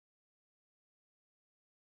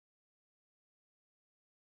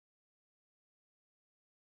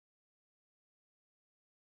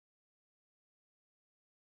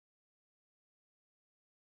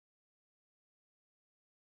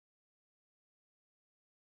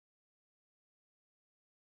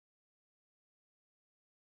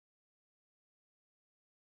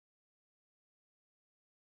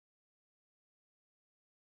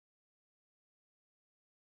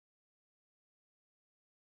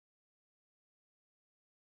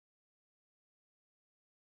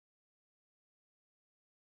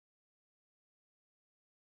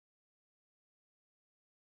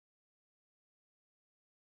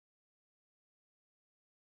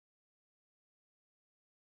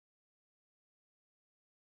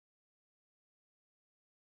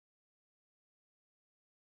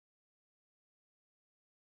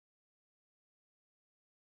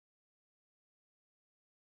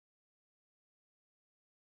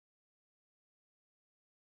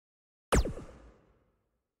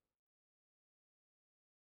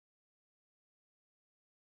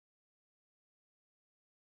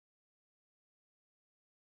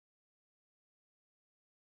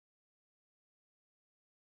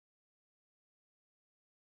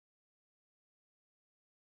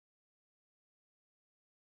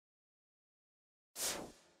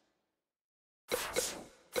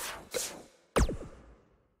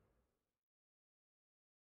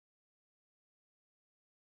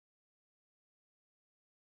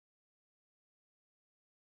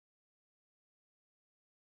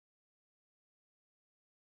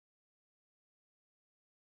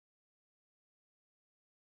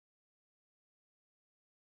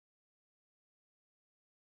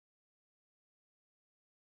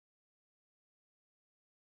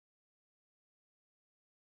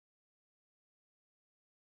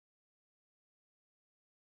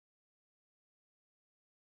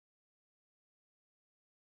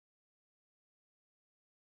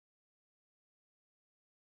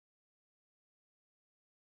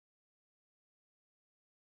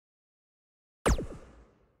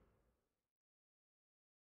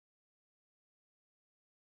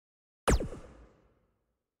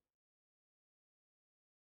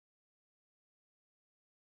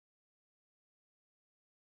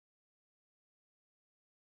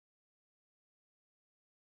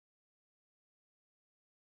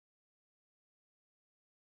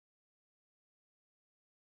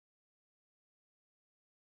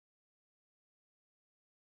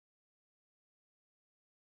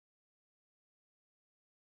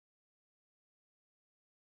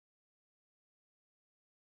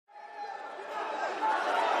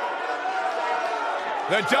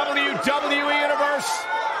The WWE Universe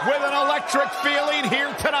with an electric feeling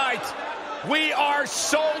here tonight. We are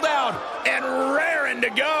sold out and raring to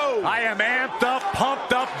go. I am amped up,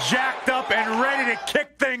 pumped up, jacked up, and ready to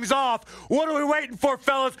kick things off. What are we waiting for,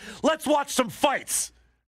 fellas? Let's watch some fights.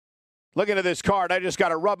 Looking at this card, I just got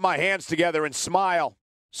to rub my hands together and smile.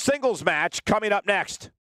 Singles match coming up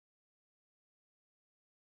next.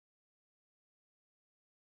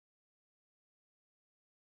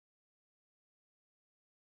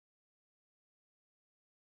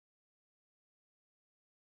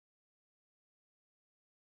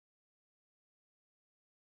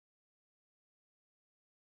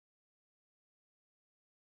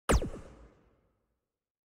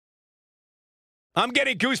 I'm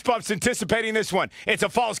getting goosebumps anticipating this one. It's a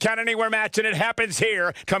Falls Count Anywhere match, and it happens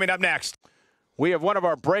here. Coming up next, we have one of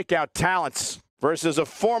our breakout talents versus a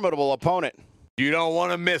formidable opponent. You don't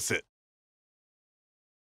want to miss it.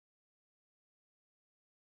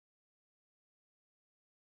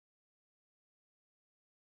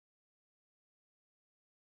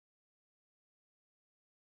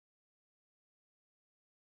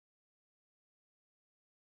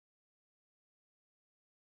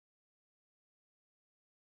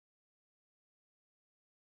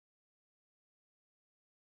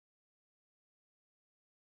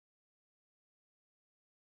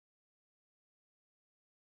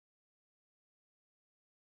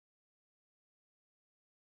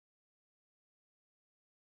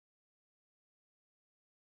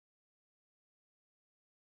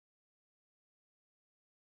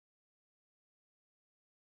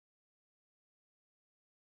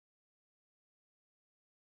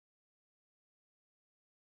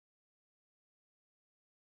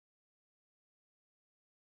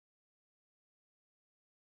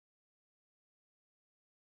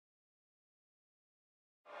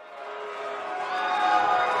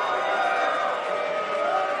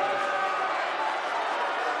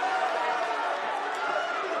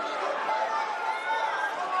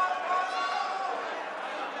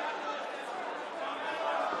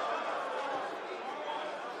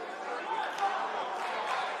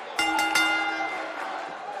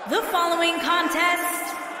 The following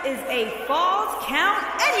contest is a Falls Count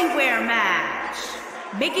Anywhere match.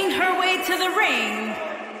 Making her way to the ring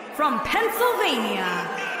from Pennsylvania,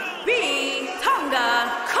 B.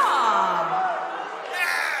 Tonga Cobb.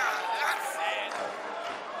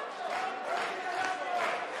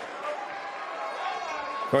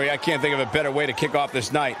 Corey, I can't think of a better way to kick off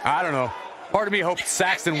this night. I don't know. Part of me hoped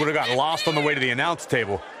Saxton would have got lost on the way to the announce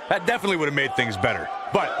table. That definitely would have made things better,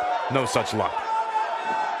 but no such luck.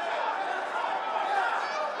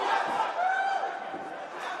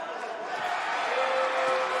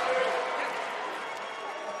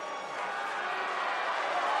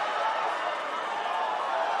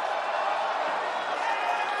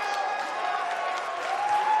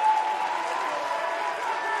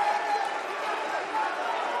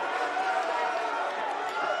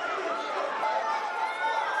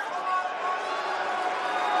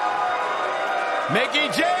 Mickie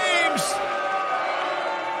James!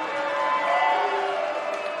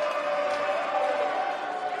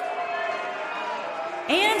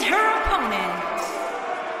 And her opponent,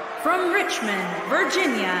 from Richmond,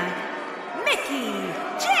 Virginia, Mickie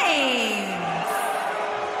James.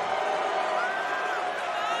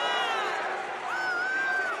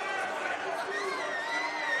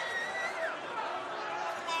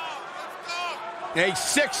 A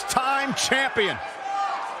six-time champion.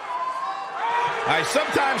 I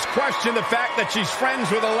sometimes question the fact that she's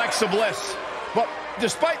friends with Alexa Bliss. But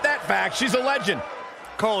despite that fact, she's a legend.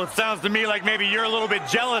 Cole, it sounds to me like maybe you're a little bit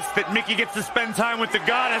jealous that Mickie gets to spend time with the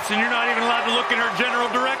goddess and you're not even allowed to look in her general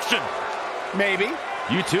direction. Maybe.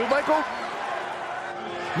 You too, Michael?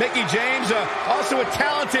 Mickie James, also a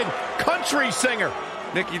talented country singer.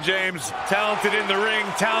 Mickie James, talented in the ring,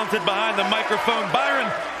 talented behind the microphone. Byron,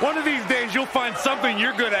 one of these days you'll find something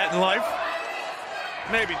you're good at in life.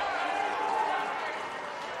 Maybe.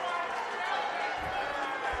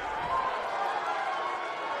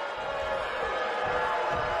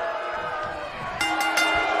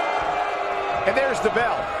 And there's the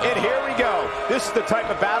bell. And here we go. This is the type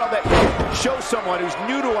of battle that shows someone who's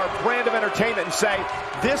new to our brand of entertainment and say,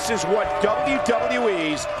 this is what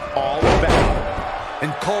WWE's all about.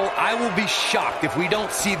 And Cole, I will be shocked if we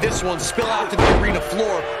don't see this one spill out to the arena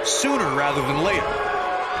floor sooner rather than later.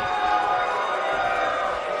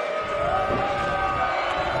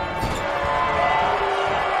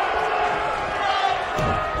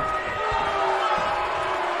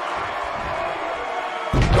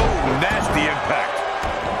 Nasty impact.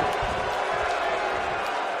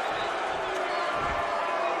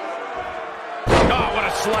 Oh, what a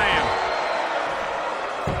slam.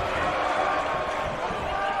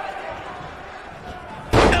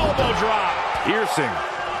 Elbow drop. Piercing.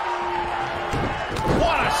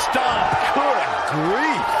 What a stomp. Good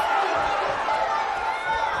grief.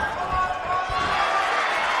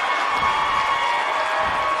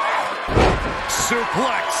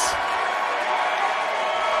 Suplex.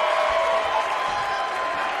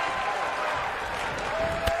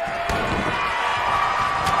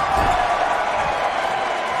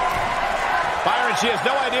 Byron, she has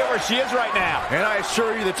no idea where she is right now. And I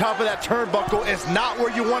assure you, the top of that turnbuckle is not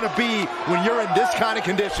where you want to be when you're in this kind of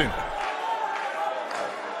condition.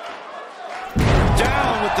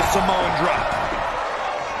 Down with the Samoan drop.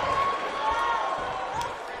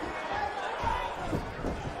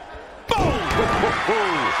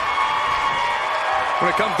 When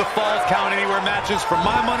it comes to Falls Count Anywhere matches, for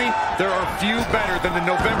my money, there are few better than the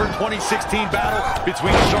November 2016 battle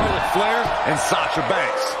between Charlotte Flair and Sasha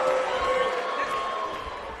Banks.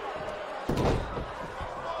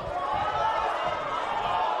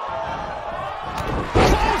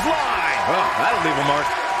 Clothesline! Oh, that'll leave a mark.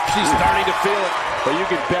 She's starting to feel it, but you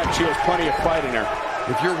can bet she has plenty of fight in her.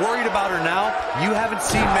 If you're worried about her now, you haven't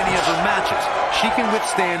seen many of her matches. She can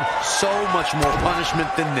withstand so much more punishment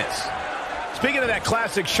than this. Speaking of that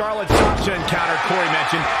classic Charlotte-Sasha encounter Corey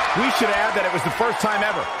mentioned, we should add that it was the first time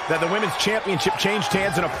ever that the Women's Championship changed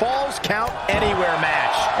hands in a Falls Count Anywhere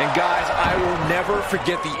match. And guys, I will never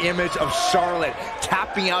forget the image of Charlotte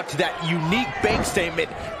tapping out to that unique bank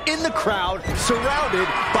statement in the crowd, surrounded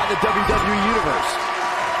by the WWE Universe.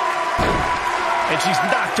 And she's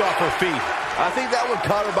knocked off her feet. I think that one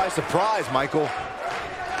caught her by surprise, Michael.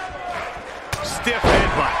 Stiff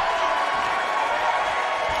headbutt.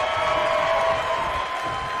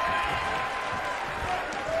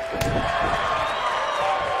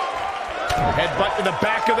 Headbutt to the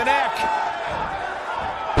back of the neck.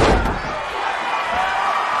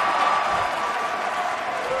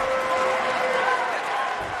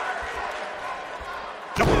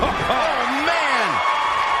 Oh, man!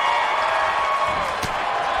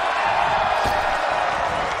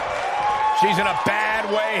 She's in a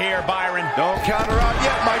bad way here, Byron. Don't count her out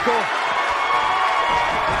yet, Michael.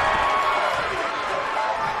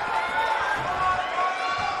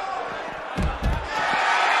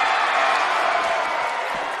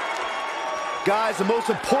 Guys, the most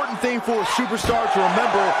important thing for a superstar to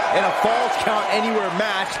remember in a Falls Count Anywhere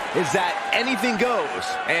match is that anything goes.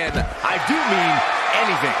 And I do mean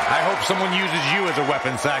anything. I hope someone uses you as a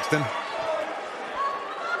weapon, Saxton.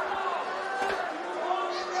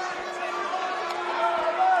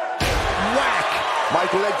 Whack!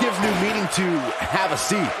 Michael, that gives new meaning to have a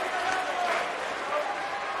seat.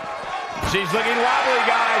 She's looking wobbly,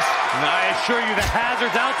 guys. And I assure you the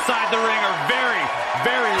hazards outside the ring are very,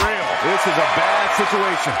 very real. This is a bad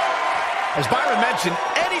situation. As Byron mentioned,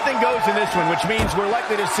 anything goes in this one, which means we're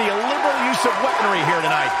likely to see a liberal use of weaponry here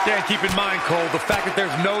tonight. And keep in mind, Cole, the fact that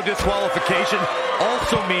there's no disqualification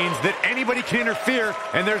also means that anybody can interfere,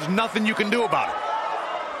 and there's nothing you can do about it.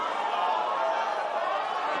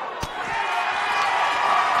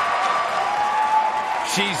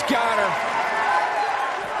 She's got her.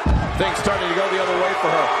 Things starting to go the other way for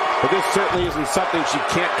her. But this certainly isn't something she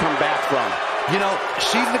can't come back from. You know,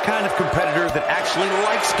 she's the kind of competitor that actually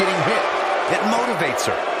likes getting hit. It motivates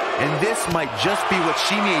her. And this might just be what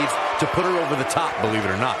she needs to put her over the top, believe it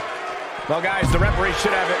or not. Well, guys, the referee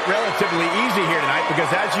should have it relatively easy here tonight because,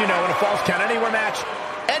 as you know, in a Falls Count Anywhere match,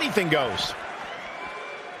 anything goes.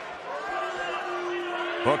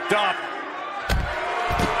 Hooked up.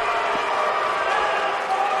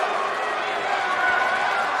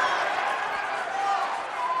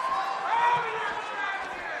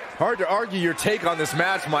 Hard to argue your take on this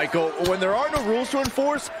match, Michael. When there are no rules to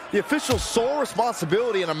enforce, the official's sole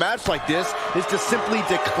responsibility in a match like this is to simply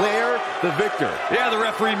declare the victor. Yeah, the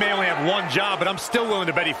referee may only have one job, but I'm still willing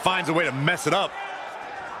to bet he finds a way to mess it up.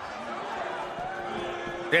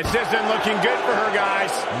 This isn't looking good for her,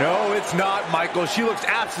 guys. No, it's not, Michael. She looks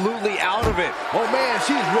absolutely out of it. Oh, man,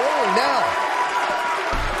 she's rolling now.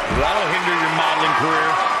 That'll hinder your modeling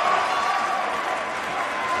career.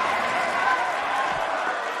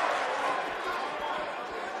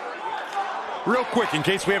 Real quick, in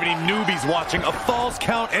case we have any newbies watching, a Falls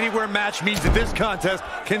Count Anywhere match means that this contest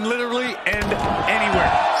can literally end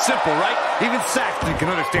anywhere. Simple, right? Even Saxton can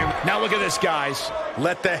understand. Now look at this, guys.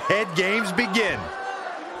 Let the head games begin.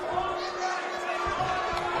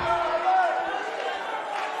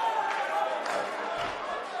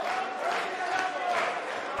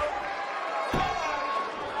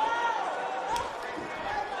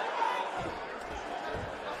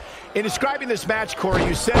 In describing this match, Corey,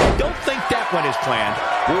 you said, don't think that one is planned.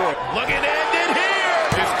 Looking to end it here.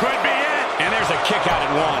 This could be it. And there's a kick out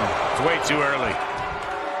at one. It's way too early.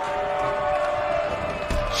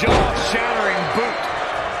 Jaw-shattering boot.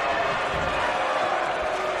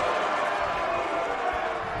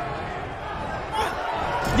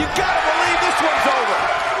 You gotta believe this one's over.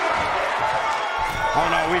 Oh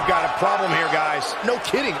no, we've got a problem here, guys. No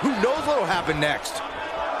kidding. Who knows what'll happen next?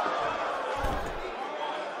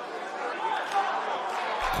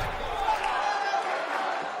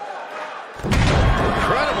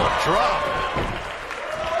 Incredible drop.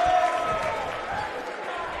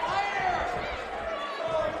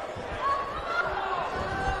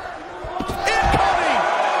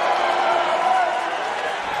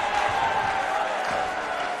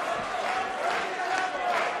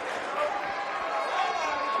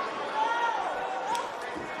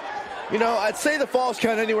 You know, I'd say the Falls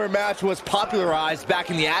Count Anywhere match was popularized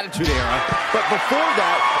back in the Attitude Era, but before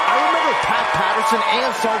that, I remember Pat Patterson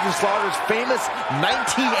and Sergeant Slaughter's famous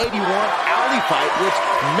 1981 alley fight, which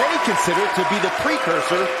many consider to be the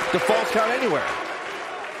precursor to Falls Count Anywhere.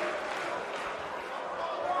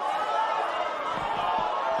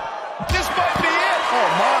 This might be it. Oh,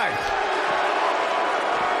 my.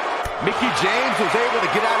 Mickie James was able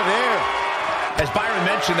to get out of there. As Byron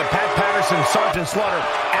mentioned, the Pat Patterson-Sergeant Slaughter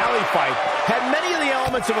alley fight had many of the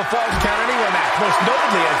elements of a Falls Count Anywhere match. Most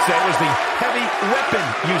notably, I'd say, was the heavy weapon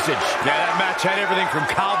usage. Yeah, that match had everything from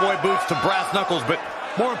cowboy boots to brass knuckles, but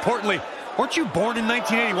more importantly, weren't you born in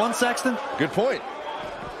 1981, Saxton? Good point.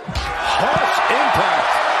 Harsh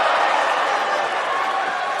impact.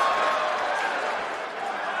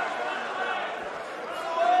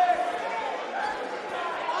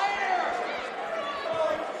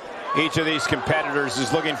 Each of these competitors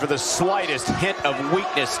is looking for the slightest hint of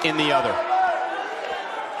weakness in the other.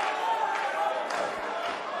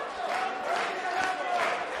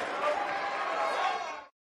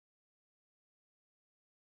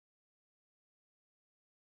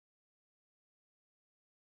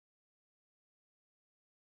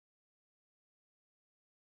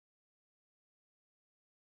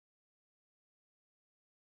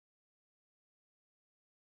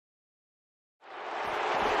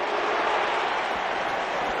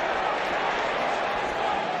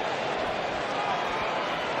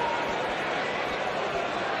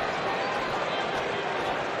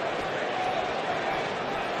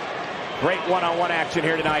 Great one-on-one action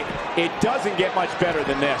here tonight. It doesn't get much better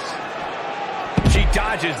than this. She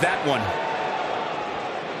dodges that one.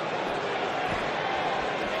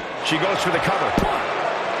 She goes for the cover.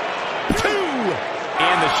 1, 2,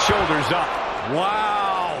 and the shoulders up.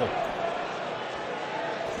 Wow.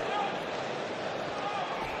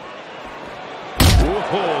 Ooh,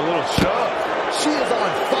 a little shove. She is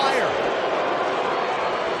on fire.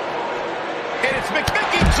 And it's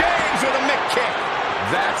Mickie James with a Mick kick.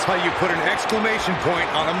 That's how you put an exclamation point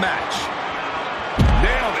on a match.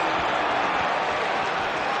 Nailed it.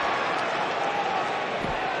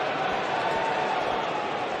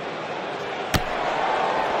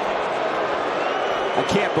 I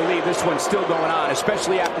can't believe this one's still going on,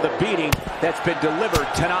 especially after the beating that's been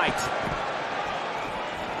delivered tonight.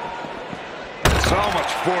 So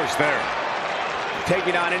much force there.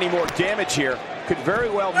 Taking on any more damage here could very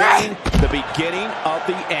well mean the beginning of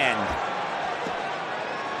the end.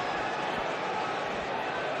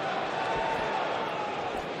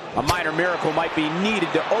 A minor miracle might be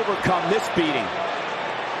needed to overcome this beating.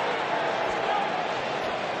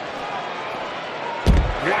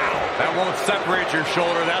 Wow, that won't separate your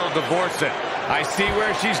shoulder, that'll divorce it. I see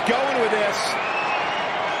where she's going with this.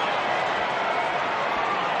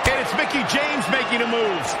 And it's Mickie James making a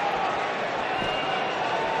move.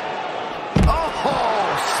 Oh,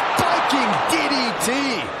 spiking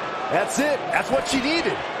DDT. That's it. That's what she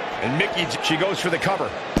needed. And Mickie, she goes for the cover.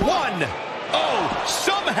 1. Oh,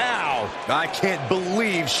 somehow. I can't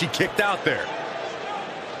believe she kicked out there.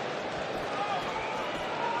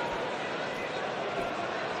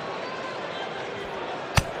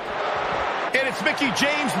 And it's Mickie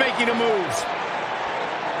James making a move.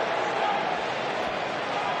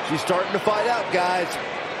 She's starting to fight out, guys.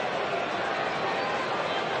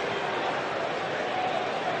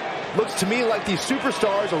 Looks to me like these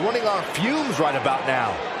superstars are running on fumes right about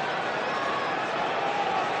now.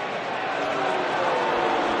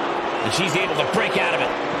 And she's able to break out of it.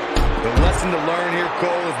 The lesson to learn here,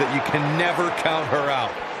 Cole, is that you can never count her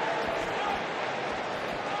out.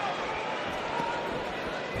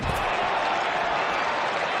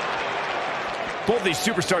 Both these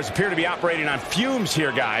superstars appear to be operating on fumes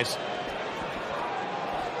here, guys.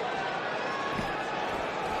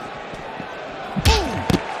 Boom!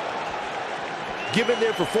 given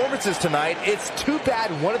their performances tonight. It's too bad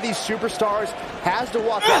one of these superstars has to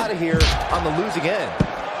walk out of here on the losing end.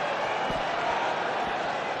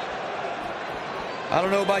 I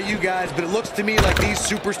don't know about you guys, but it looks to me like these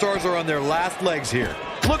superstars are on their last legs here.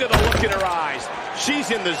 Look at the look in her eyes.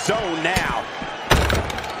 She's in the zone now.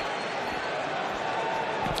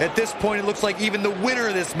 At this point, it looks like even the winner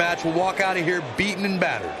of this match will walk out of here beaten and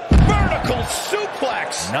battered. Vertical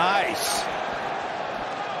suplex. Nice.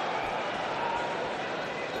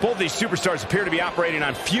 Both these superstars appear to be operating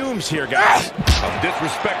on fumes here, guys. A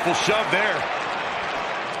disrespectful shove there.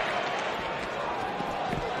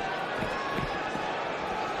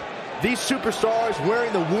 These superstars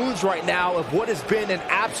wearing the wounds right now of what has been an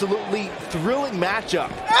absolutely thrilling matchup.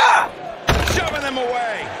 Shoving them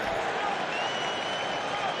away.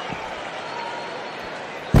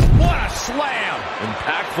 What a slam.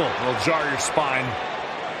 Impactful. Will jar your spine.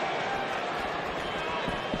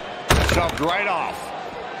 Shoved right off.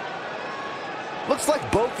 Looks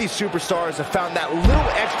like both these superstars have found that little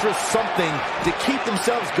extra something to keep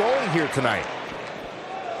themselves going here tonight.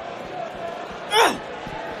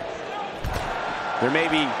 There may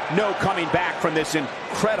be no coming back from this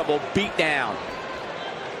incredible beatdown.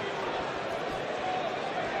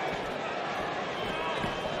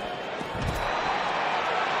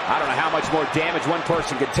 I don't know how much more damage one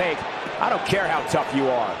person could take. I don't care how tough you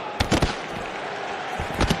are.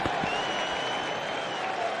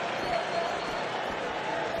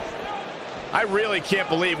 I really can't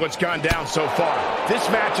believe what's gone down so far. This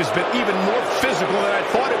match has been even more physical than I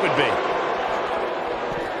thought it would be.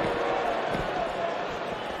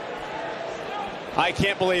 I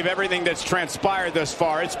can't believe everything that's transpired thus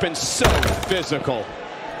far. It's been so physical.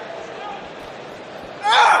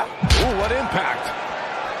 Ooh, what impact.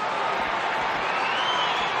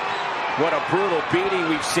 What a brutal beating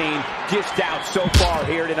we've seen dished out so far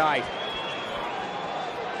here tonight.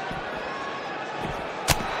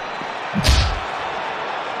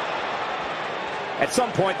 At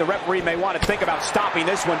some point, the referee may want to think about stopping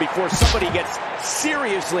this one before somebody gets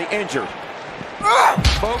seriously injured.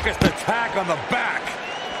 Focused attack on the back.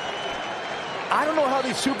 I don't know how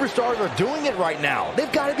these superstars are doing it right now.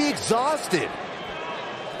 They've got to be exhausted.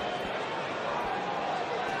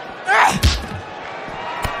 I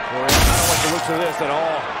don't like the looks of this at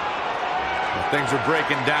all. Well, things are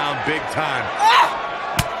breaking down big time. Oh,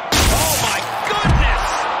 my goodness!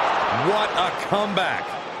 What a comeback.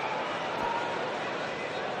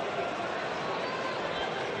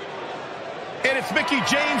 And it's Mickie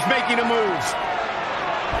James making a move.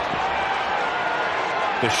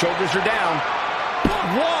 The shoulders are down.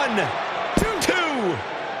 1,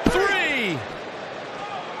 2, 3.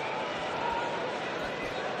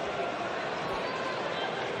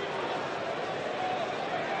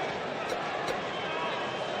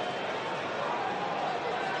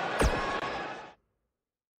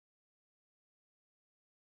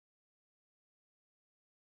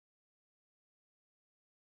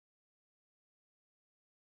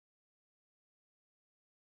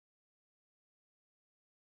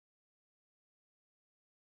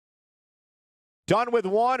 Done with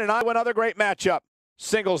one, and another great matchup.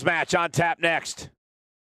 Singles match on tap next.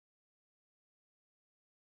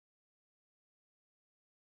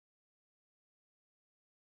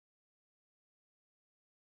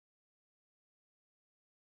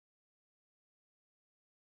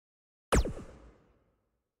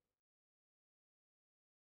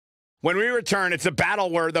 When we return, it's a battle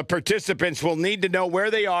where the participants will need to know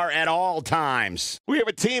where they are at all times. We have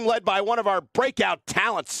a team led by one of our breakout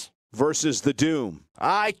talents versus the Doom.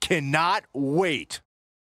 I cannot wait.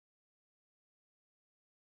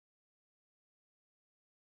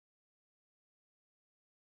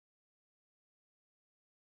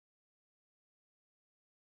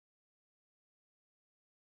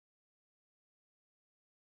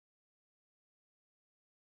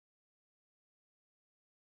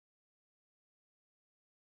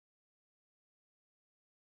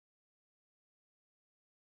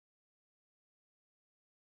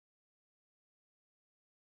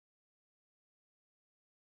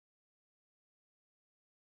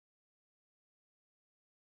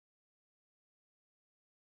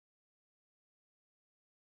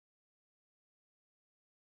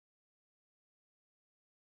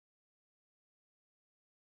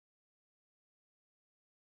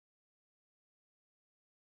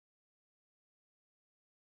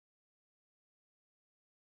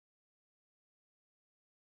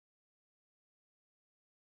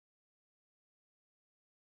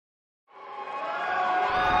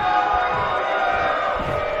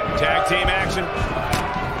 Tag team action.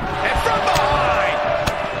 And from behind.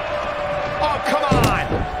 Oh, come on.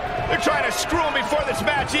 The They're trying to screw him before this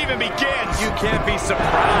match even begins. You can't be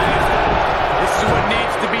surprised. This is what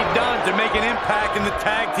needs to be done to make an impact in the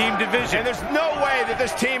tag team division. And there's no way that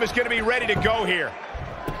this team is going to be ready to go here.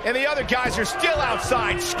 And the other guys are still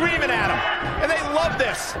outside screaming at them. And they love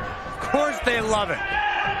this. Of course they love it.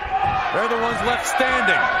 They're the ones left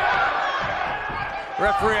standing.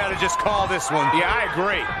 Referee ought to just call this one. Yeah, I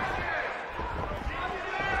agree.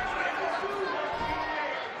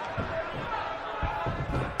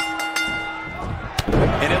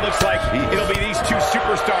 And it looks like it'll be these two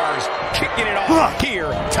superstars kicking it off here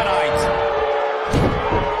tonight.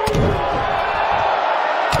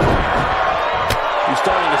 He's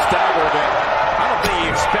starting to stagger a bit. I don't think he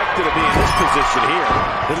expected to be in this position here.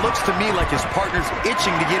 It looks to me like his partner's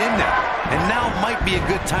itching to get in there. And now might be a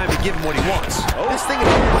good time to give him what he wants. This thing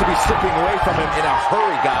appears to be slipping away from him in a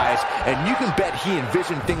hurry, guys. And you can bet he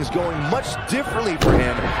envisioned things going much differently for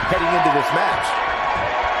him heading into this match.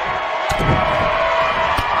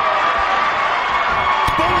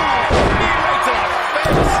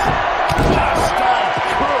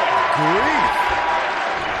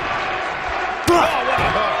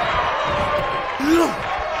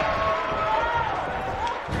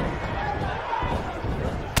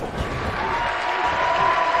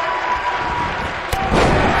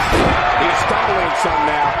 Some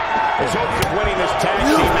now. His hopes of winning this tag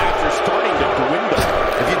team match are starting to dwindle.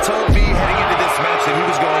 If you told me heading into this match that he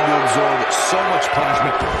was going to absorb so much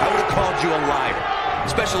punishment, I would have called you a liar.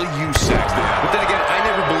 Especially you, Saxton. But then again, I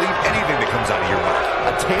never believe anything that comes out of your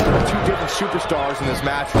mouth. A tale of two different superstars in this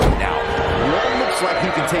match right now. One looks like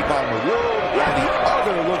he can take on the world, while the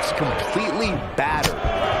other looks completely battered.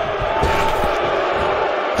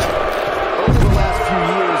 Over the last few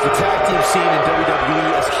years, the tag team scene in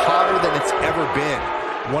WWE is hotter than it's ever been.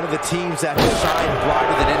 One of the teams that has shined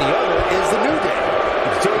brighter than any other is the New Day.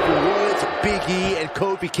 Xavier Woods, Big E, and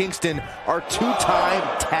Kofi Kingston are two-time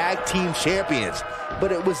tag team champions.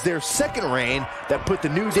 But it was their second reign that put the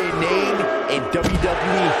New Day name in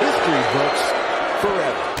WWE history books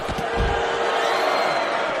forever.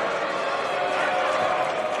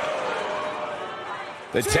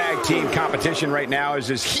 The tag team competition right now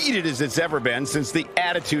is as heated as it's ever been since the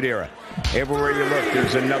Attitude Era. Everywhere you look,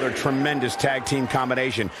 there's another tremendous tag team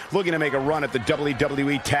combination looking to make a run at the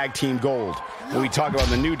WWE Tag Team Gold. When we talk about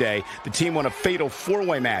the New Day, the team won a fatal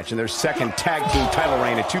four-way match in their second tag team title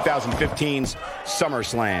reign at 2015's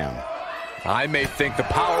SummerSlam. I may think the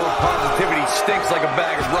power of positivity stinks like a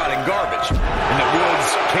bag of rotting garbage, and that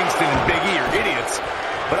Woods, Kingston, and Big E are idiots,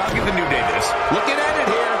 but I'll give the New Day this. Looking at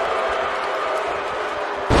it here.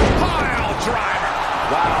 Driver.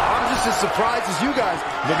 Wow, I'm just as surprised as you guys.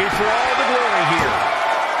 Looking for all the glory here.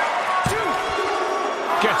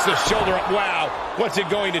 Gets the shoulder up. Wow, what's it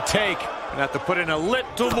going to take? Gonna have to put in a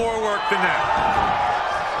little more work than that.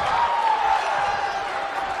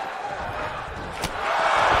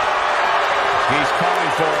 He's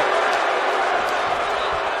calling for it.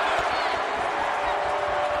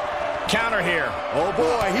 Counter here. Oh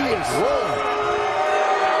boy, he is rolling.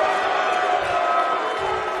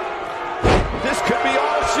 This could be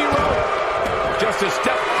all she wrote. Just a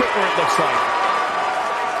step quicker, it looks like.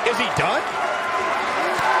 Is he done?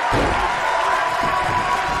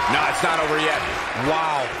 No, it's not over yet.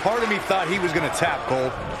 Wow, part of me thought he was going to tap,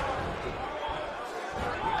 Cole.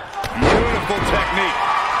 Beautiful technique.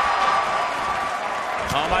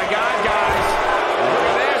 Oh, my God, guys. Look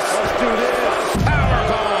at this. Let's do this.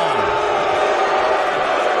 Powerbomb.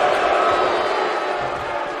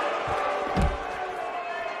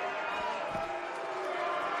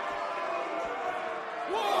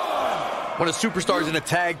 When a superstar is in a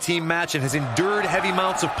tag team match and has endured heavy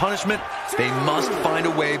amounts of punishment, they must find a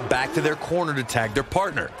way back to their corner to tag their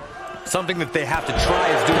partner. Something that they have to try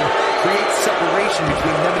is doing create separation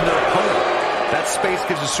between them and their opponent. That space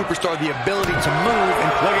gives a superstar the ability to move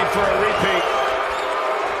and Looking for a repeat.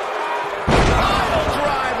 Oh,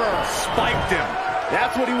 driver. Spiked him.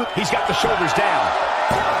 That's what he was. He's got the shoulders down.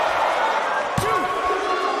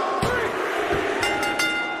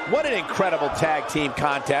 What an incredible tag team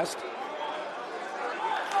contest.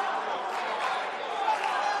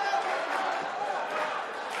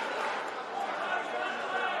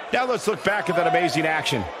 Now let's look back at that amazing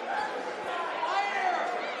action.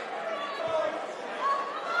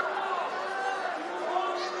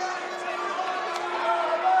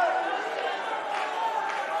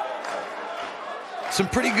 some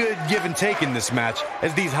pretty good give and take in this match,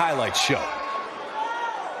 as these highlights show.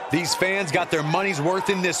 These fans got their money's worth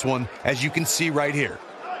in this one, as you can see right here.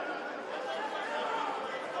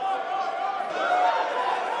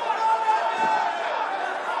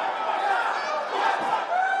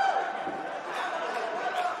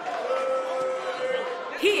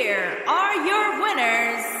 Here are your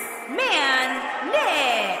winners, Man,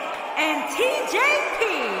 Nick, and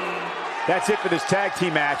TJP. That's it for this tag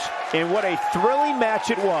team match, and what a thrilling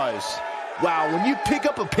match it was. Wow, when you pick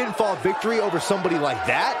up a pinfall victory over somebody like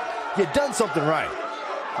that, you've done something right.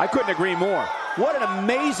 I couldn't agree more. What an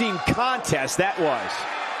amazing contest that was.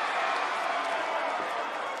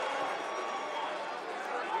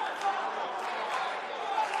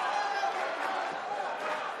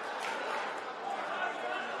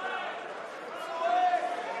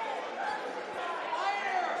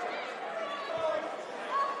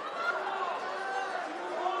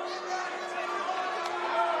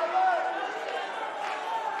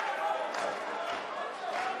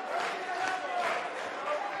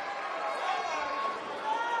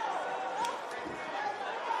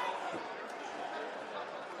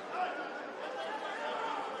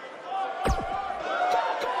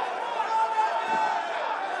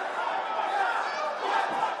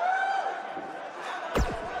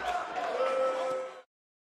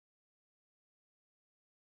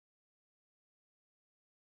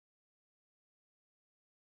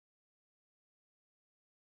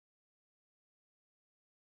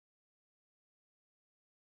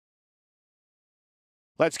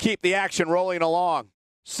 Let's keep the action rolling along.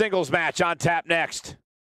 Singles match on tap next.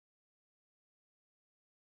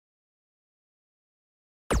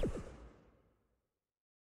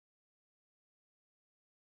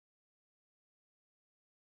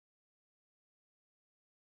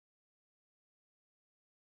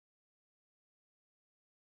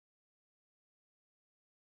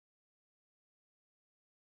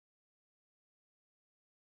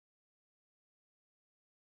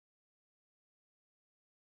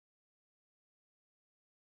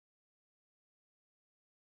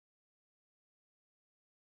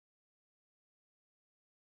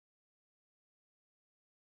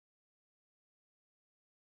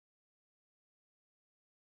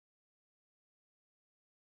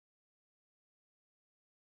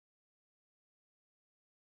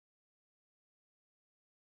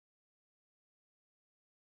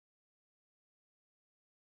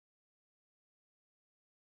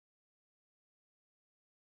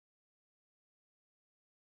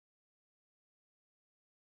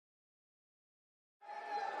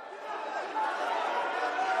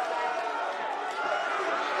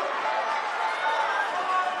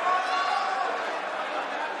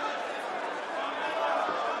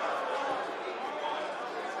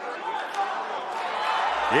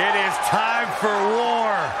 It is time for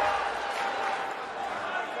war.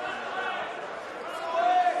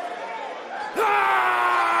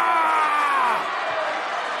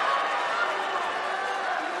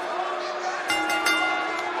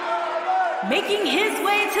 Making his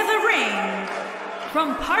way to the ring,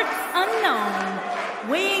 from parts unknown,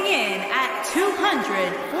 weighing in at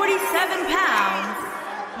 247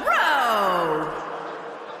 pounds, Rowe.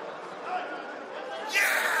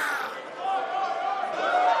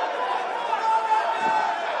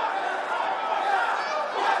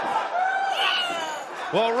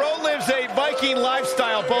 Well, Rowe lives a Viking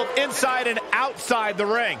lifestyle both inside and outside the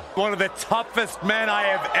ring. One of the toughest men I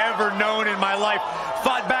have ever known in my life.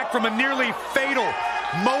 Fought back from a nearly fatal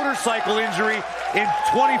motorcycle injury in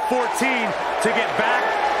 2014 to get back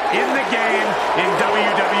in the game in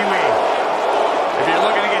WWE. If you're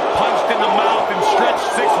looking to get punched in the mouth and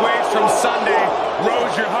stretched 6 ways from Sunday,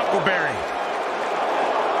 Rowe's your huckleberry.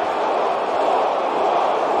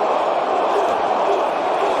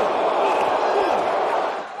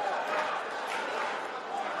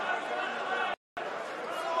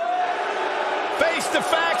 Face the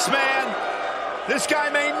facts, man. This guy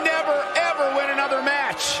may never, ever win another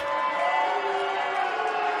match.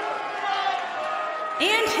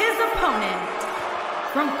 And his opponent,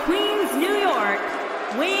 from Queens, New York,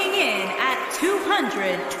 weighing in at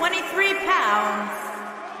 223 pounds,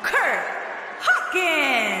 Kurt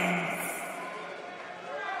Hawkins.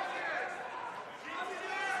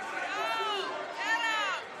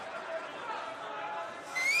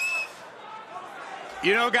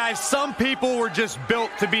 You know, guys, some people were just built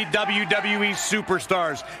to be WWE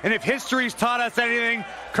superstars. And if history's taught us anything,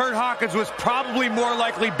 Kurt Hawkins was probably more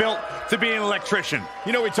likely built to be an electrician.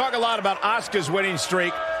 You know, we talk a lot about Asuka's winning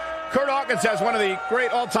streak. Kurt Hawkins has one of the great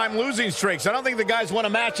all-time losing streaks. I don't think the guy's won a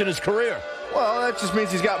match in his career. Well, that just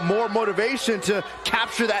means he's got more motivation to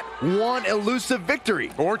capture that one elusive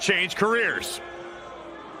victory. Or change careers.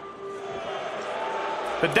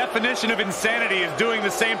 The definition of insanity is doing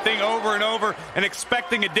the same thing over and over and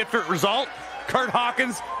expecting a different result. Kurt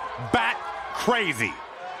Hawkins, bat crazy.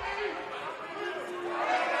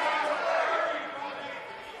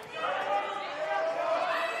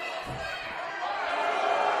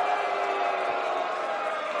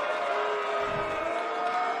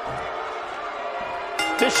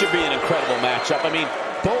 This should be an incredible matchup. I mean,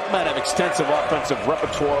 both men have extensive offensive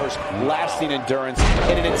repertoires, lasting endurance,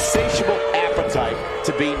 and an insatiable appetite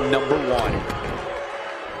to be number one.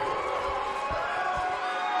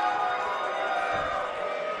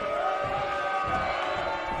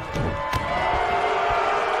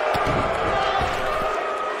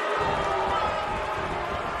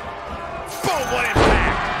 Boom, what impact!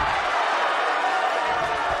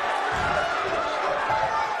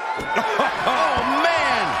 Oh,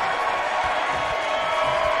 man!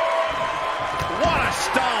 What a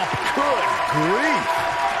stomp! Good grief!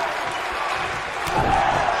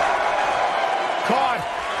 Caught!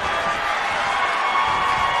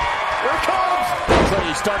 Here it comes! Looks like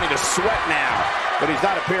he's starting to sweat now, but he's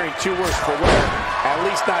not appearing too worse for wear. At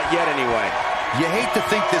least not yet, anyway. You hate to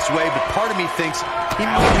think this way, but part of me thinks he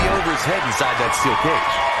might be over his head inside that steel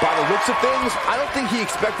cage. By the looks of things, I don't think he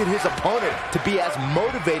expected his opponent to be as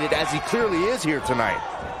motivated as he clearly is here tonight.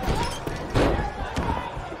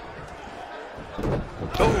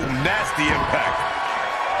 Oh, nasty impact.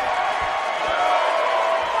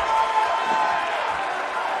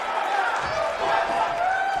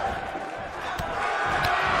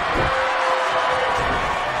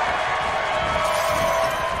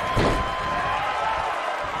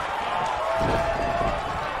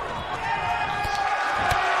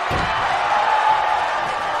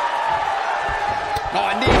 Oh,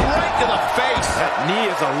 a knee right to the face. That knee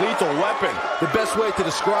is a lethal weapon. The best way to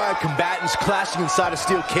describe combatants clashing inside a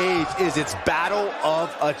steel cage is its battle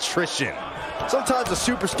of attrition. Sometimes a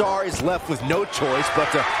superstar is left with no choice but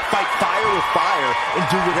to fight fire with fire and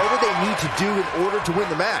do whatever they need to do in order to win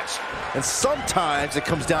the match. And sometimes it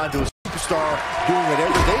comes down to a superstar doing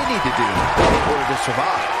whatever they need to do in order to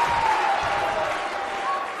survive.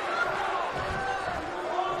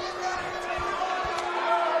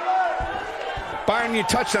 Byron, you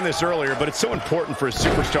touched on this earlier, but it's so important for a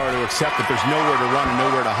superstar to accept that there's nowhere to run and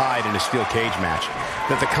nowhere to hide in a steel cage match.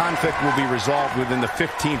 That the conflict will be resolved within the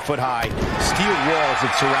 15-foot-high steel walls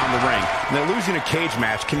that surround the ring. And that losing a cage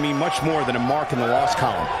match can mean much more than a mark in the loss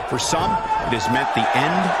column. For some, it has meant the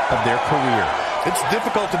end of their career. It's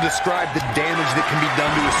difficult to describe the damage that can be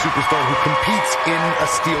done to a superstar who competes in a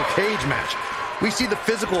steel cage match. We see the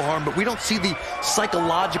physical harm, but we don't see the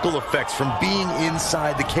psychological effects from being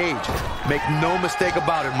inside the cage. Make no mistake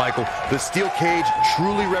about it, Michael. The steel cage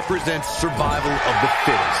truly represents survival of the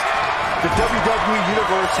fittest. The WWE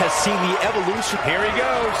Universe has seen the evolution. Here he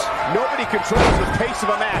goes. Nobody controls the pace of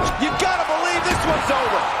a match. You gotta believe this one's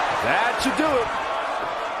over. That should do it.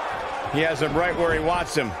 He has him right where he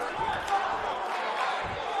wants him.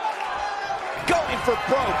 Going for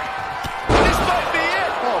broke. This might be it.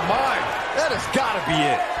 Oh, my. That has got to be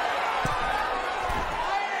it.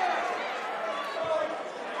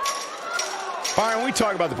 Byron, we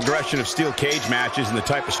talk about the progression of steel cage matches and the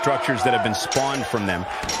type of structures that have been spawned from them.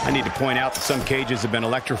 I need to point out that some cages have been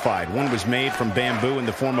electrified. One was made from bamboo in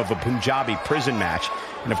the form of a Punjabi prison match.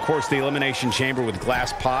 And, of course, the elimination chamber with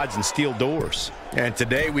glass pods and steel doors. And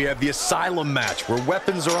today we have the Asylum match, where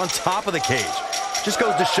weapons are on top of the cage. Just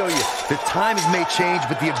goes to show you that times may change,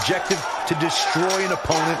 but the objective to destroy an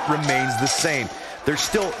opponent remains the same. There's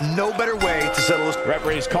still no better way to settle this.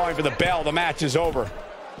 Referee's calling for the bell. The match is over.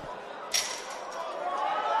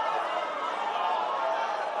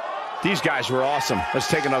 These guys were awesome. Let's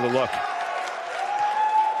take another look.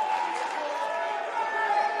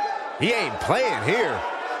 He ain't playing here.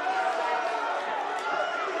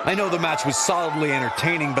 I know the match was solidly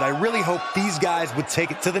entertaining, but I really hope these guys would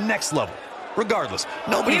take it to the next level. Regardless,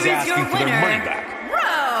 nobody's asking for their money back.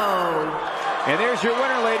 And there's your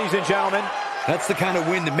winner, ladies and gentlemen. That's the kind of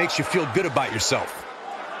win that makes you feel good about yourself.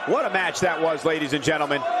 What a match that was, ladies and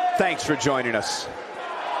gentlemen. Thanks for joining us.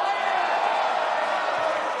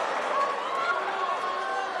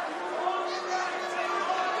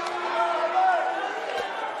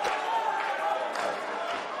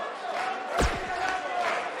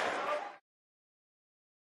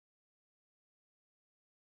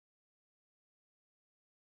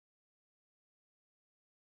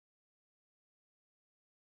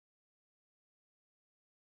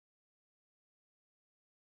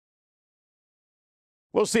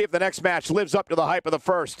 We'll see if the next match lives up to the hype of the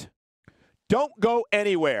first. Don't go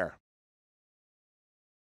anywhere.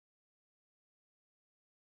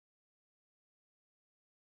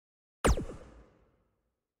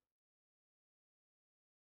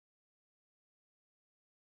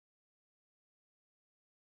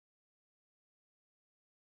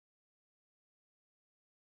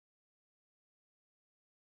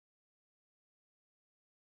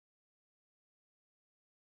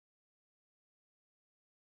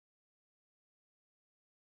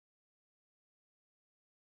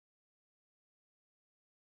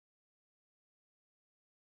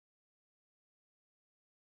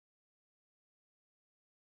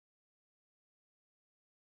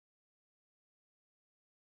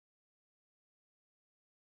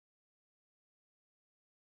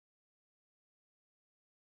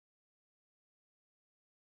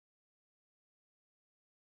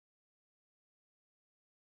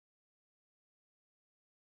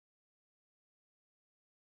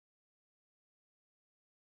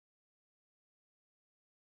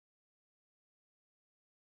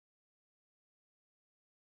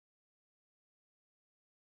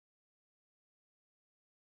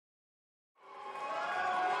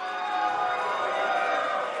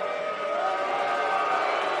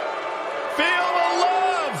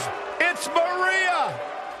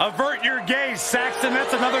 Avert your gaze, Saxton.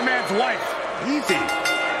 That's another man's wife. Easy.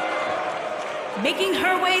 Making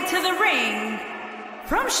her way to the ring,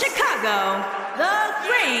 from Chicago, the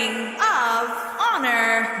Ring of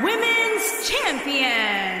Honor Women's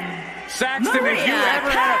Champion, Saxton, Maria if you ever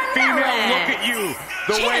had a female look at you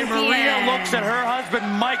the way Champion. Maria looks at her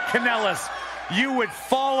husband, Mike Kanellis, you would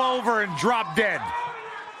fall over and drop dead.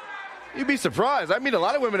 You'd be surprised. I meet a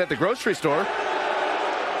lot of women at the grocery store.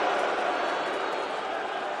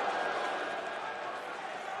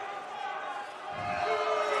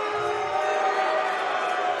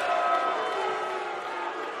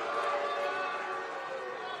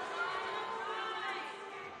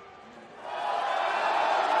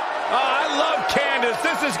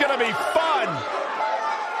 This is going to be fun.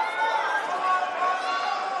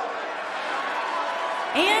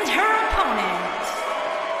 And her opponent,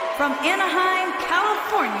 from Anaheim,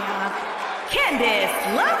 California, Candice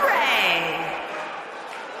LeRae.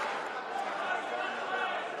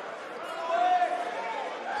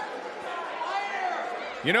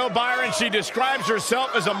 You know, Byron, she describes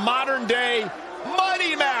herself as a modern-day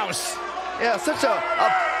Mighty Mouse. Yeah, such a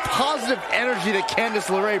positive energy that Candice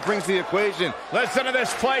LeRae brings to the equation. Listen to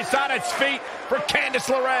this place on its feet for Candice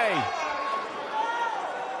LeRae.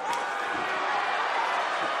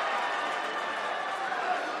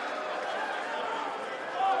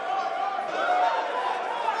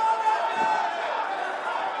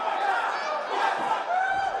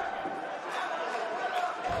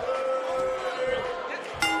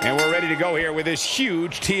 And we're ready to go here with this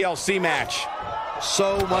huge TLC match.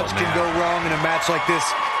 So much can go wrong in a match like this,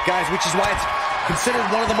 guys, which is why it's considered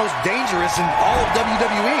one of the most dangerous in all of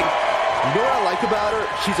WWE. You know what I like about her?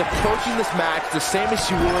 She's approaching this match the same as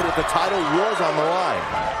she would if the title was on the line.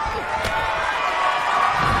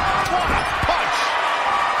 What a punch!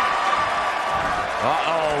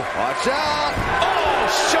 Uh-oh. Watch out! Oh,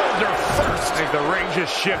 shoulder first! I think the ring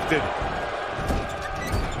just shifted.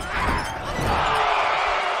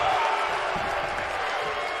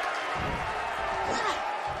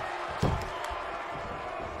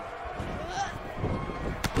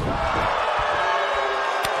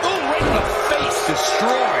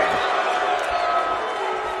 Destroyed.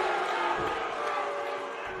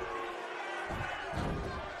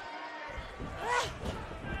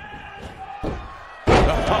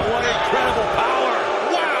 Oh, what incredible power.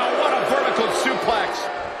 Wow, what a vertical suplex.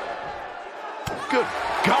 Good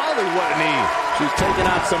golly, what a knee. She's taking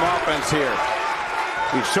out some offense here.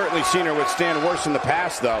 We've certainly seen her withstand worse in the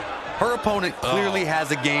past, though. Her opponent clearly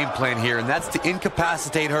has a game plan here, and that's to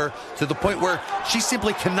incapacitate her to the point where she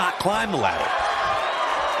simply cannot climb the ladder.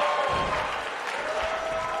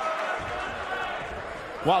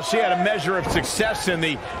 While she had a measure of success in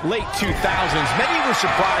the late 2000s, many were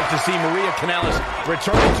surprised to see Maria Kanellis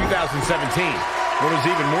return in 2017. What was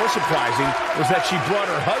even more surprising was that she brought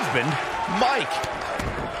her husband, Mike.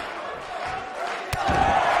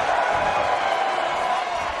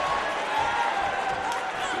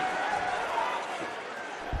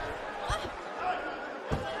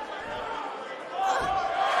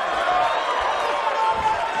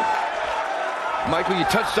 Michael, you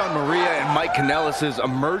touched on Maria and Mike Kanellis'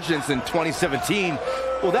 emergence in 2017.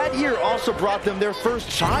 Well, that year also brought them their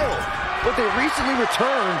first child, but they recently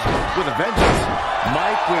returned with a vengeance.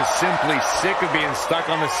 Mike was simply sick of being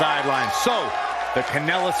stuck on the sidelines, so the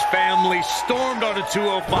Kanellis family stormed onto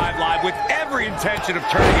 205 Live with every intention of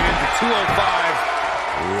turning it into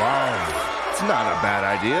 205 Love. It's not a bad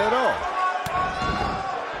idea at all.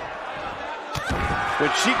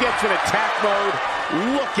 When she gets in attack mode,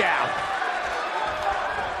 look out.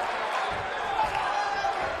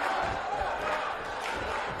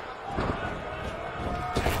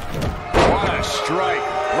 Strike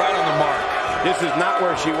right on the mark. This is not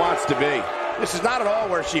where she wants to be. This is not at all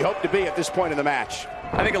where she hoped to be at this point in the match.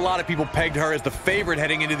 I think a lot of people pegged her as the favorite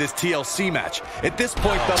heading into this TLC match. At this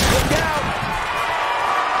point, though, look out!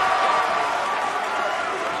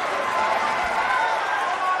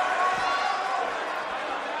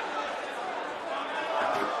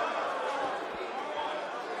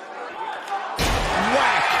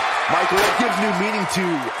 Whack! Michael, it gives new meaning to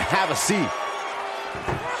have a seat.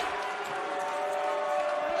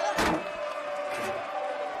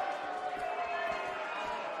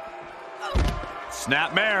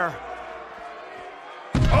 Snapmare.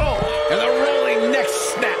 Oh, and the rolling neck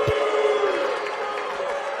snap.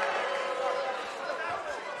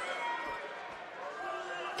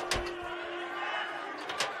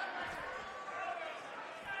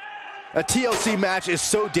 A TLC match is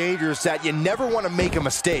so dangerous that you never want to make a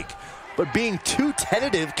mistake. But being too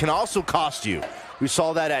tentative can also cost you. We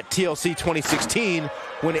saw that at TLC 2016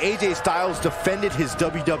 when AJ Styles defended his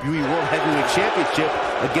WWE World Heavyweight Championship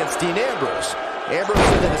against Dean Ambrose. Ambrose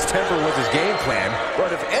said that his temper was his game plan,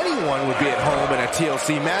 but if anyone would be at home in a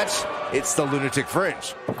TLC match, it's the Lunatic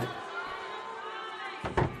Fringe.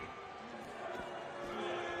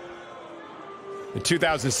 The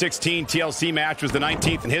 2016 TLC match was the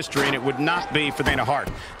 19th in history, and it would not be for Dana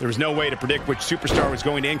Hart. There was no way to predict which superstar was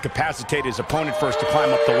going to incapacitate his opponent first to climb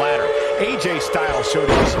up the ladder. AJ Styles showed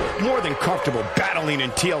he was more than comfortable battling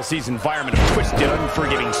in TLC's environment of twisted,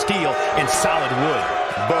 unforgiving steel and solid wood.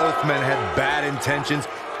 Both men had bad intentions,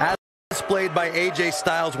 as displayed by AJ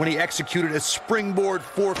Styles when he executed a springboard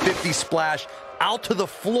 450 splash out to the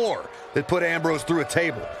floor that put Ambrose through a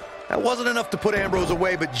table. That wasn't enough to put Ambrose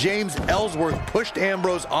away, but James Ellsworth pushed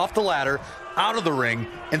Ambrose off the ladder, out of the ring,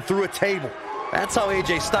 and through a table. That's how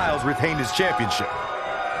AJ Styles retained his championship.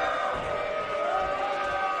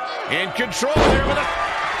 In control here with a...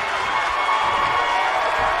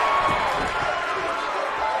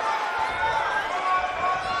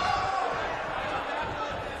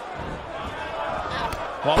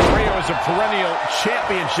 While Maria was a perennial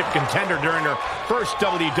championship contender during her first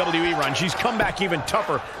WWE run, she's come back even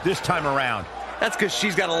tougher this time around. That's because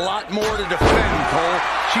she's got a lot more to defend, Cole.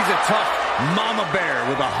 She's a tough mama bear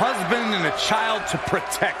with a husband and a child to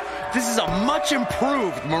protect. This is a much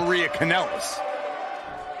improved Maria Kanellis.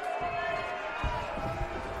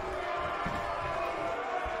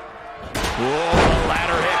 Whoa, the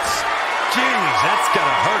ladder hits. Jeez, that's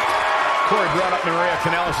gotta hurt. Corey brought up Maria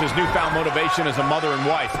Kanellis' newfound motivation as a mother and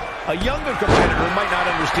wife. A younger competitor might not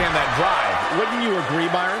understand that drive. Wouldn't you agree,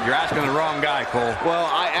 Byron? You're asking the wrong guy, Cole. Well,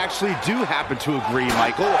 I actually do happen to agree,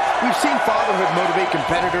 Michael. We've seen fatherhood motivate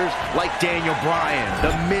competitors like Daniel Bryan,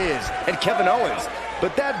 The Miz, and Kevin Owens.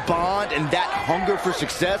 But that bond and that hunger for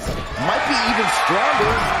success might be even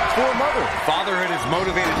stronger for a mother. Fatherhood has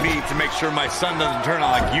motivated me to make sure my son doesn't turn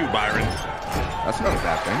out like you, Byron. That's not a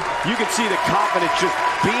bad thing. You can see the confidence just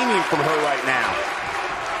beaming from her right now.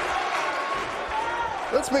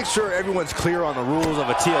 Let's make sure everyone's clear on the rules of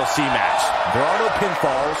a TLC match. There are no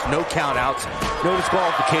pinfalls, no countouts, no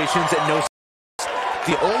disqualifications, and no...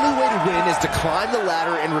 The only way to win is to climb the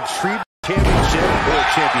ladder and retrieve the championship or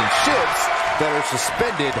championships that are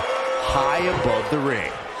suspended high above the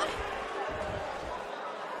ring.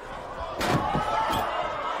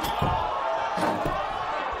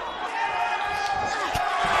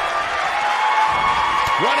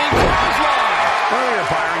 Running clothesline. Earlier,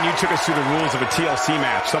 Byron, you took us through the rules of a TLC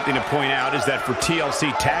match. Something to point out is that for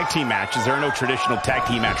TLC tag team matches, there are no traditional tag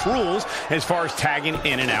team match rules as far as tagging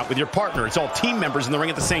in and out with your partner. It's all team members in the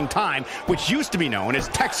ring at the same time, which used to be known as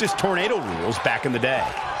Texas Tornado rules back in the day.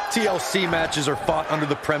 TLC matches are fought under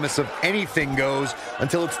the premise of anything goes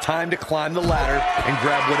until it's time to climb the ladder and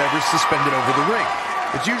grab whatever's suspended over the ring.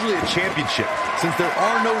 It's usually a championship. Since there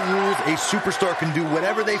are no rules, a superstar can do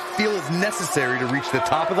whatever they feel is necessary to reach the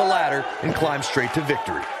top of the ladder and climb straight to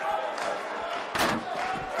victory.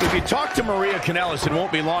 If you talk to Maria Kanellis, it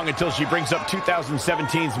won't be long until she brings up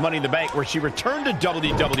 2017's Money in the Bank, where she returned to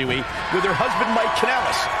WWE with her husband, Mike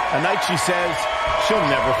Kanellis. A night she says she'll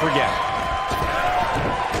never forget.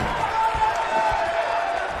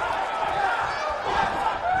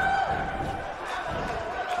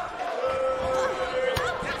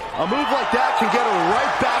 A move like that can get her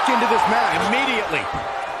right back into this match. Immediately.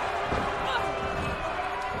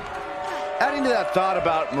 Adding to that thought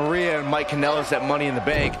about Maria and Mike Kanellis at Money in the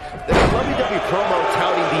Bank, the WWE promo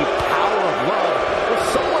touting the power of love was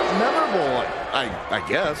somewhat memorable, I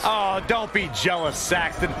guess. Oh, don't be jealous,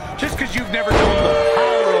 Saxton. Just because you've never known the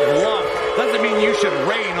power of love doesn't mean you should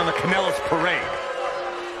rain on the Kanellis parade.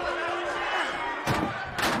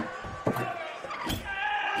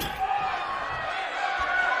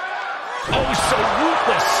 Oh, so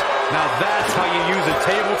ruthless. Now that's how you use a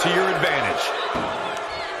table to your advantage.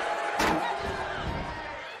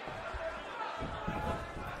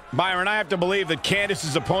 Byron, I have to believe that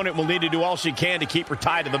Candice's opponent will need to do all she can to keep her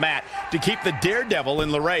tied to the mat, to keep the daredevil in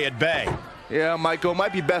LeRae at bay. Yeah, Michael, it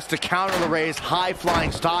might be best to counter LeRae's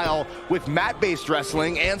high-flying style with mat-based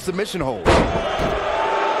wrestling and submission holds.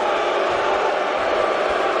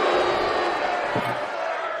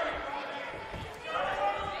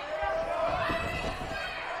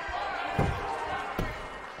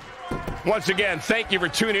 Once again, thank you for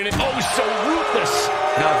tuning in. Oh, so ruthless.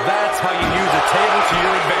 Now that's how you use a table to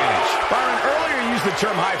your advantage. Byron, earlier you used the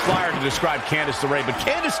term high flyer to describe Candice LeRae, but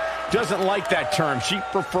Candice doesn't like that term. She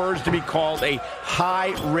prefers to be called a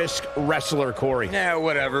high-risk wrestler, Corey. Yeah,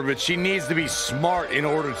 whatever, but she needs to be smart in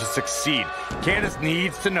order to succeed. Candice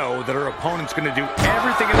needs to know that her opponent's going to do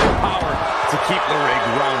everything in their power to keep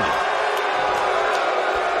LeRae grounded.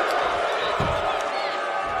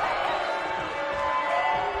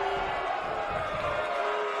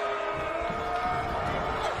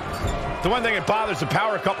 The one thing that bothers the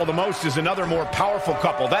power couple the most is another more powerful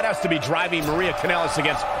couple. That has to be driving Maria Kanellis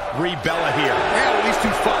against Brie Bella here. Yeah, well, these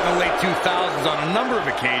two fought in the late 2000s on a number of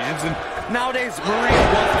occasions, and nowadays Maria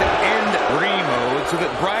wants to end Brie mode so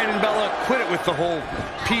that Bryan and Bella quit it with the whole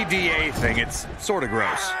PDA thing. It's sort of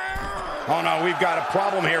gross. Oh no, we've got a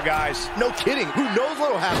problem here, guys. No kidding. Who knows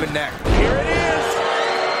what'll happen next? Here it is.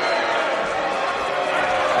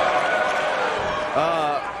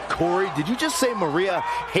 Corey, did you just say Maria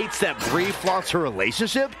hates that Brie flaunts her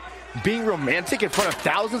relationship? Being romantic in front of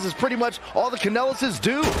thousands is pretty much all the Kanellises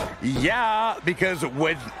do. Yeah, because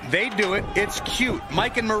when they do it, it's cute.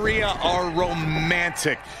 Mike and Maria are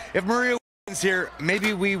romantic. If Maria wins here,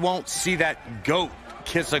 maybe we won't see that goat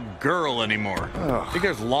kiss a girl anymore. I think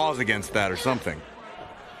there's laws against that or something.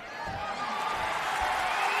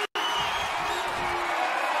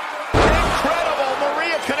 Incredible.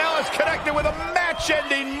 Maria Kanellis connected with a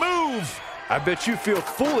match-ending move. I bet you feel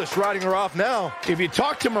foolish riding her off now. If you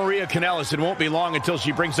talk to Maria Kanellis, it won't be long until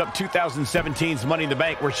she brings up 2017's Money in the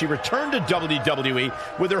Bank, where she returned to WWE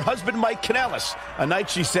with her husband, Mike Kanellis, a night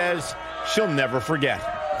she says she'll never forget.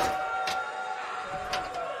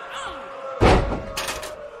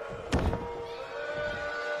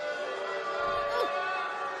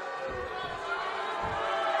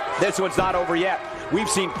 This one's not over yet. We've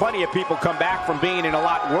seen plenty of people come back from being in a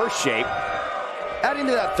lot worse shape. Adding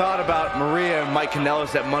to that thought about Maria and Mike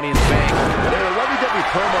Kanellis at Money in the Bank, their WWE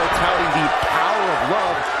promo touting the power of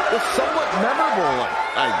love was somewhat memorable,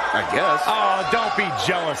 I guess. Oh, don't be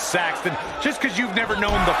jealous, Saxton. Just because you've never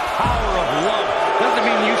known the power of love doesn't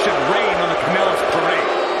mean you should rain on the Kanellis parade.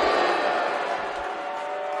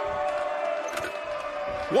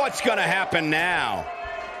 What's going to happen now?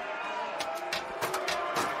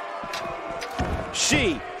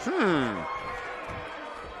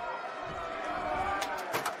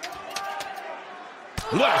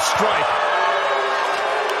 What a strike.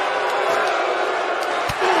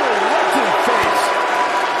 Ooh, right to the face.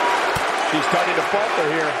 She's starting to falter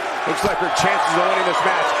here. Looks like her chances of winning this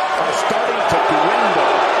match are starting to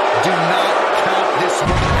dwindle. Do not count this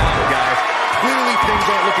one out, guys. Clearly things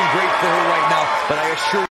aren't looking great for her right now, but I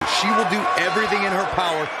assure you she will do everything in her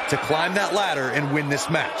power to climb that ladder and win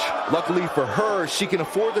this match. Luckily for her, she can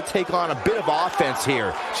afford to take on a bit of offense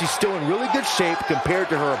here. She's still in really good shape compared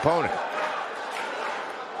to her opponent.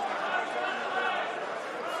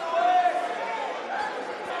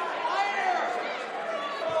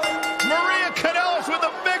 Maria Kanellis with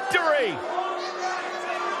a victory.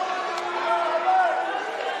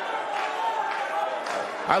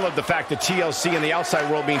 I love the fact that TLC in the outside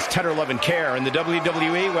world means tender love and care. In the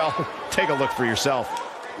WWE, well, take a look for yourself.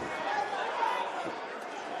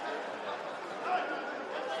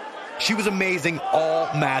 She was amazing all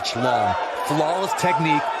match long. Flawless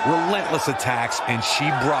technique, relentless attacks, and she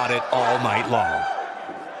brought it all night long.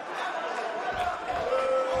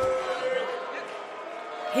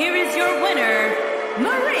 Here is your winner,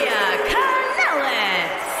 Maria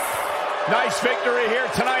Kanellis. Nice victory here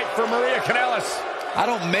tonight for Maria Kanellis. I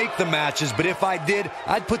don't make the matches, but if I did,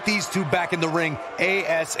 I'd put these two back in the ring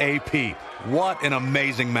ASAP. What an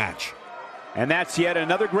amazing match. And that's yet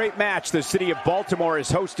another great match the city of Baltimore has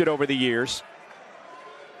hosted over the years.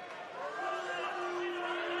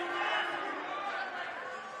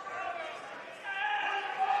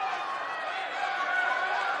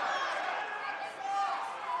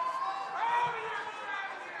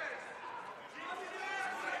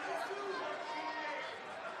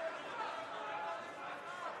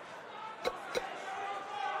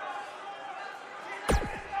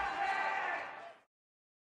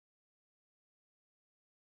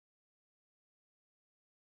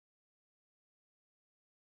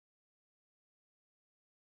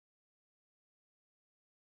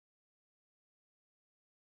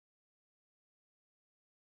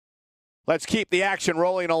 Let's keep the action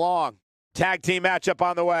rolling along. Tag team matchup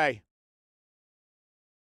on the way.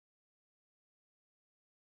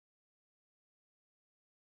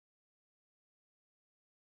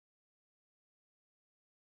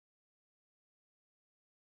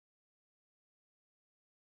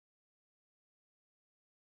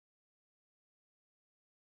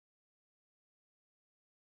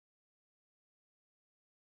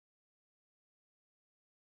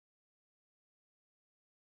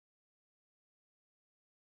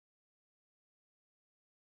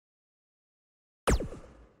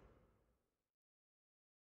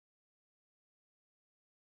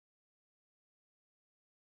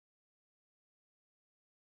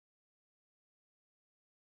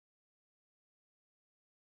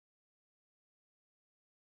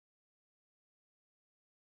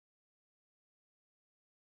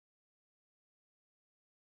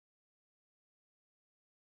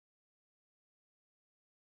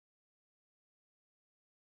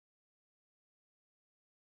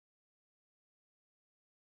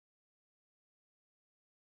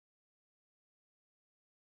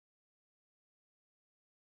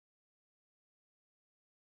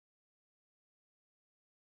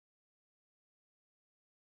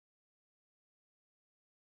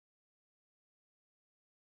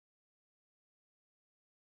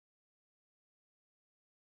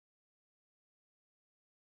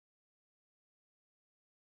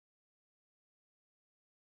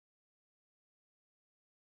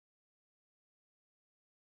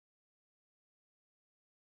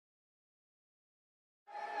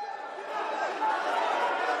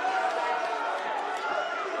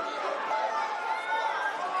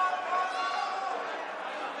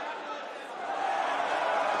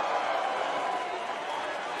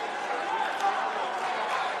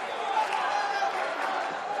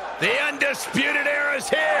 The Undisputed Era's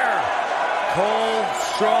here. Cole,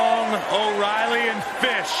 Strong, O'Reilly, and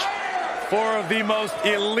Fish. 4 of the most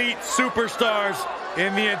elite superstars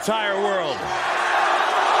in the entire world.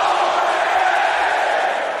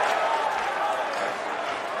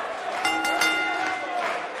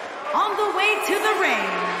 On the way to the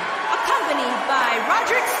ring, accompanied by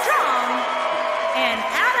Roderick Strong and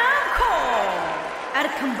Adam Cole, at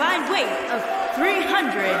a combined weight of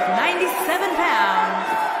 397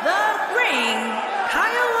 pounds, the Ring,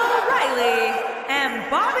 Kyle O'Reilly and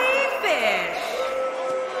Bobby Fish.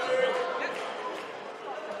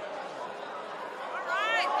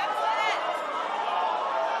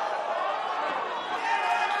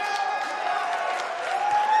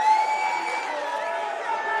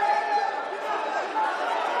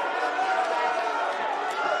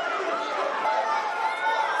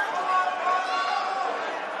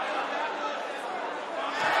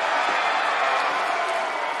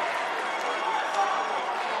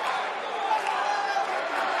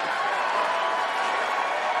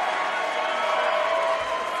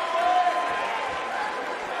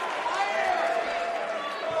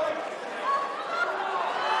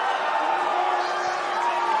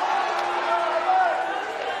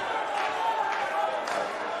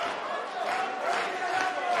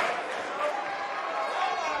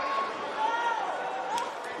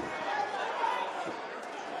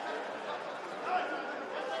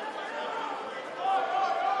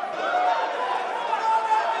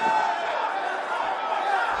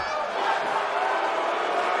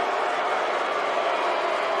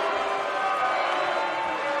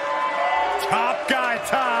 Top guy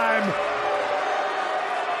time.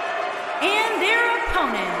 And their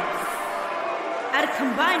opponents, at a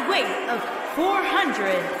combined weight of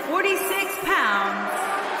 446 pounds,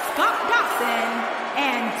 Scott Dawson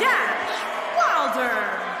and Dash Wilder,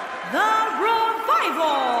 the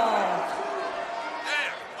Revival.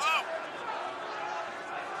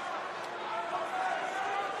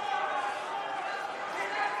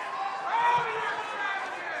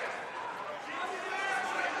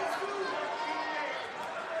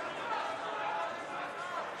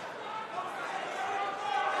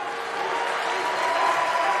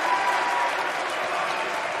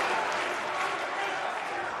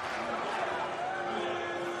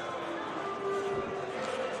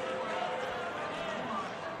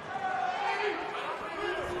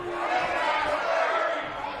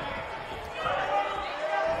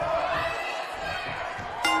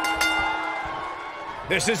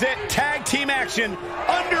 This is it. Tag team action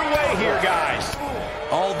underway here, guys.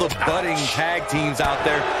 All the budding tag teams out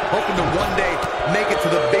there hoping to one day make it to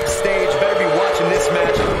the big stage. Better be watching this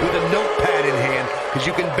match with a notepad in hand, because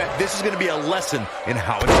you can bet this is going to be a lesson in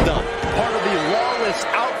how it's done. Part of the lawless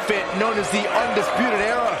outfit known as the Undisputed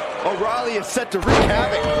Era, O'Reilly is set to wreak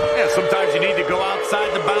havoc. Yeah, sometimes you need to go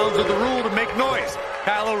outside the bounds of the rule to make noise.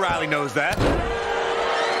 Kyle O'Reilly knows that.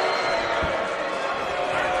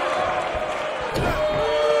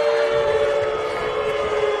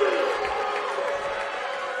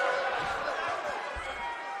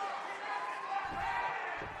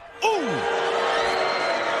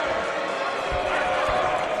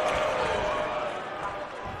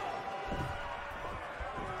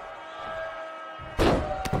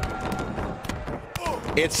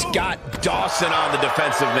 It's Scott Dawson on the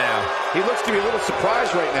defensive now. He looks to be a little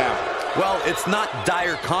surprised right now. Well, it's not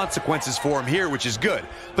dire consequences for him here, which is good.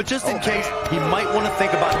 But just in case, he might want to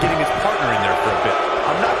think about getting his partner in there for a bit.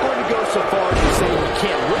 I'm not going to go so far as to say he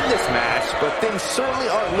can't win this match, but things certainly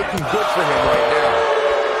aren't looking good for him right now.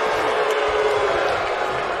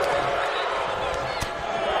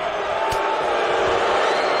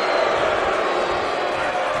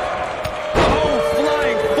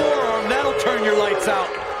 Out.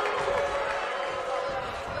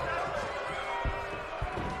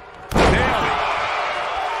 Nailed it.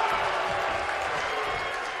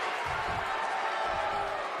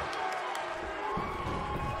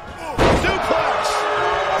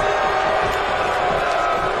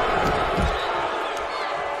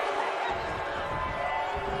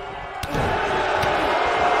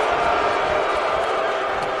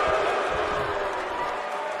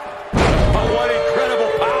 Suplex. Oh, what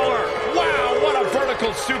incredible power. Wow, what a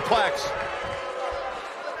vertical suplex.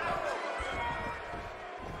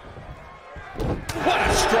 What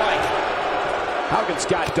a strike. How can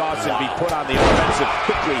Scott Dawson be put on the offensive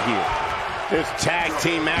quickly here? This tag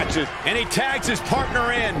team matches, and he tags his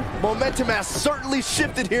partner in. Momentum has certainly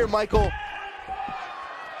shifted here, Michael.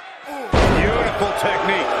 Beautiful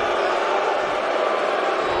technique.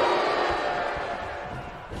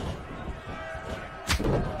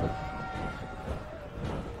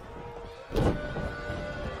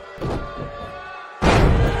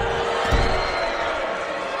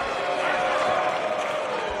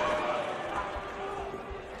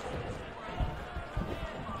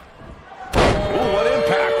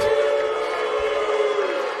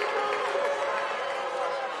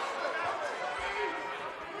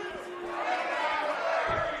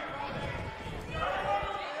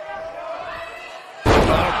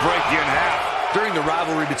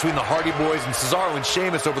 between the Hardy Boys and Cesaro and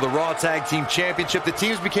Sheamus over the Raw Tag Team Championship, the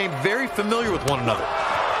teams became very familiar with one another.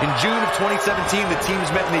 In June of 2017, the teams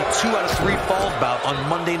met in a 2 out of 3 falls bout on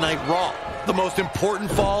Monday Night Raw. The most important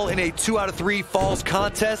fall in a 2 out of 3 falls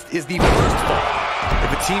contest is the first fall. If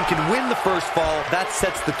a team can win the first fall, that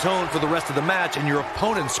sets the tone for the rest of the match, and your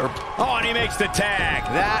opponents are... Oh, and he makes the tag.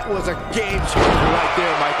 That was a game changer right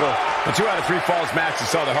there, Michael. The 2 out of 3 falls match that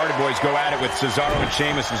saw the Hardy Boys go at it with Cesaro and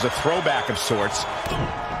Sheamus was a throwback of sorts.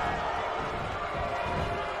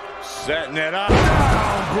 Setting it up.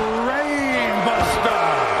 Oh, brain buster.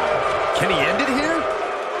 Can he end it here?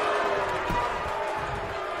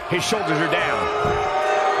 His shoulders are down.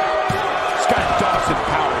 Scott Dawson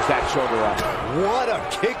powers that shoulder up. What a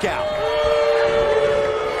kick out.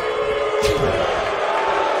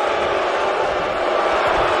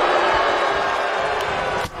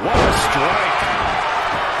 What a strike.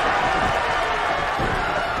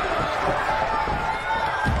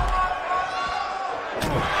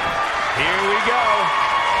 Here we go.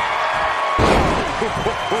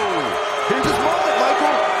 Here's his moment,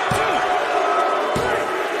 Michael.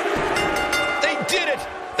 They did it.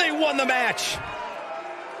 They won the match.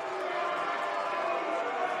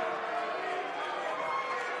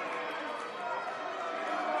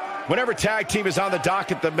 Whenever tag team is on the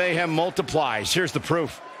docket, the mayhem multiplies. Here's the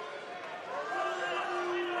proof.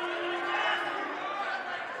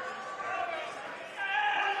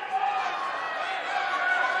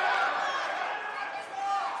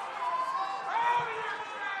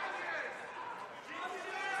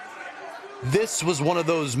 This was one of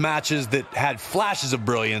those matches that had flashes of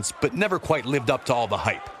brilliance, but never quite lived up to all the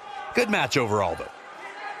hype. Good match overall, though.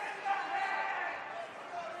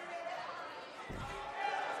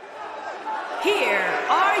 Here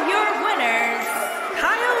are your winners,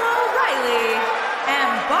 Kyle O'Reilly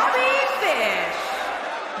and Bobby Fish,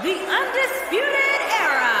 the Undisputed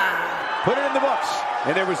Era. Put it in the books,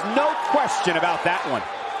 and there was no question about that one.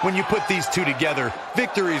 When you put these two together,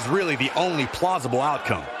 victory is really the only plausible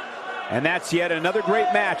outcome. And that's yet another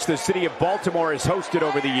great match the city of Baltimore has hosted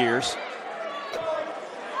over the years.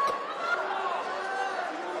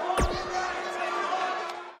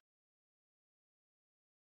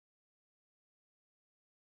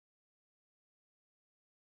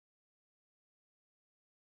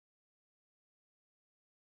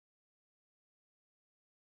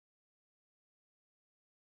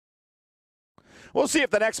 We'll see if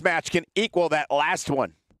the next match can equal that last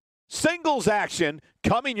one. Singles action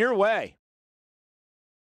coming your way.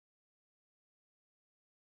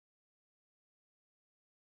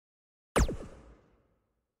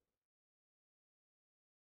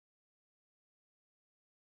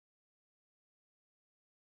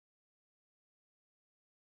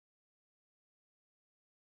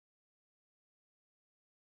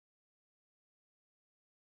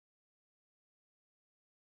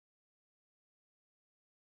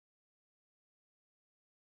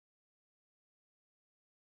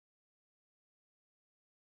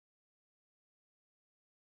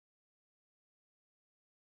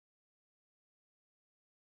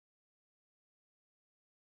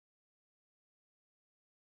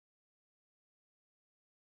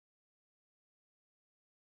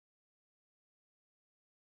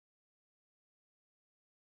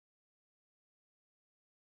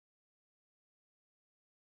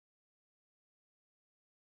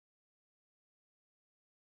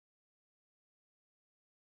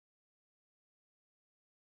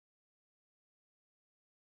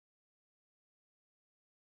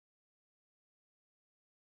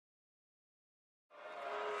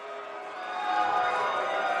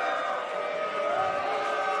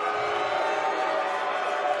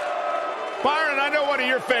 Byron, I know one of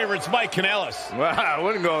your favorites, Mike Kanellis. Well, I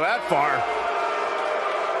wouldn't go that far.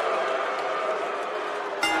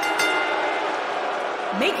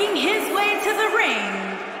 Making his way to the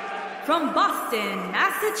ring from Boston,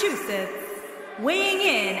 Massachusetts, weighing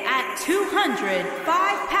in at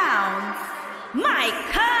 205 pounds, Mike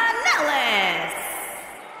Kanellis.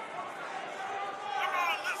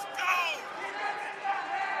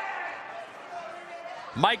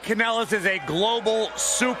 Mike Kanellis is a global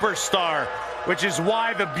superstar, which is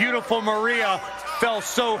why the beautiful Maria fell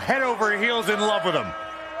so head over heels in love with him.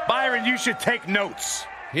 Byron, you should take notes.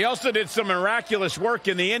 He also did some miraculous work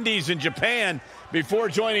in the Indies and Japan before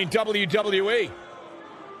joining WWE.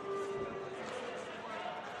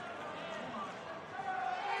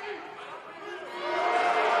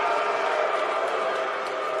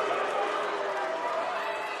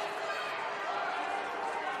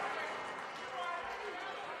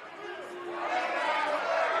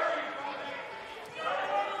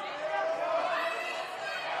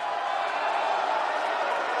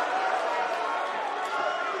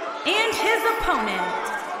 And his opponent,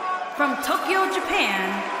 from Tokyo,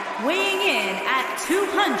 Japan, weighing in at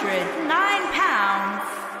 209 pounds,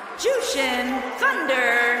 Jushin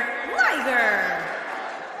Thunder Liger.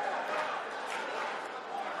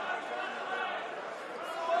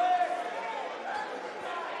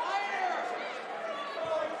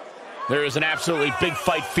 There is an absolutely big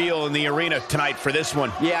fight feel in the arena tonight for this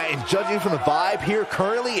one. Yeah, and judging from the vibe here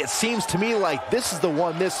currently, it seems to me like this is the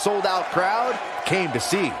one this sold-out crowd came to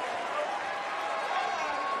see.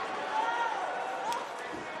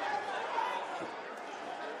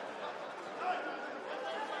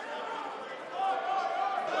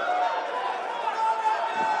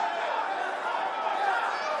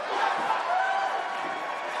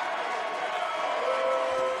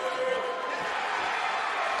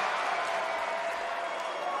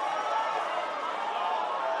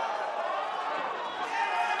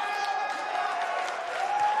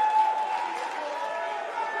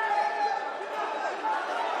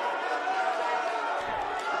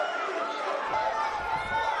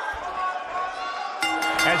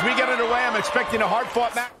 As we get underway, I'm expecting a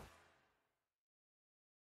hard-fought match.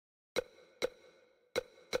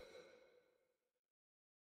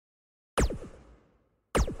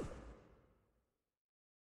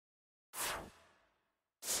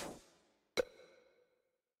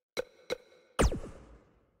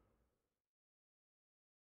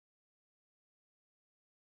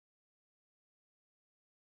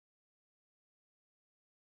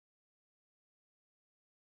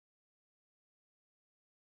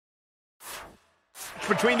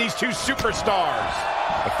 Between these two superstars.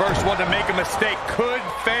 The first one to make a mistake could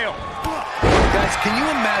fail. Guys, can you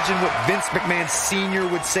imagine what Vince McMahon Sr.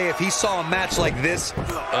 would say if he saw a match like this?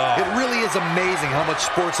 It really is amazing how much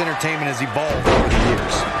sports entertainment has evolved over the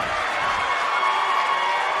years.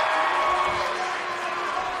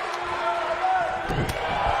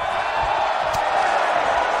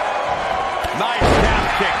 Nice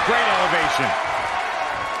calf kick, great elevation.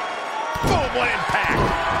 Boom, what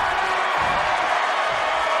impact.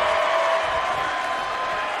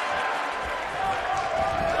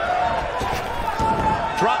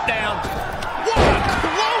 Drop down. What a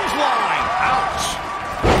clothesline! Ouch!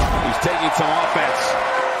 He's taking some offense.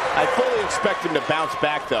 I fully expect him to bounce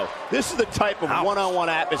back, though. This is the type of one-on-one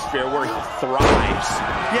atmosphere where he thrives.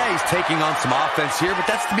 Yeah, he's taking on some offense here, but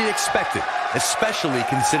that's to be expected, especially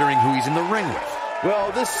considering who he's in the ring with.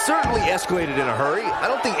 Well, this certainly escalated in a hurry. I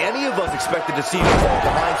don't think any of us expected to see him fall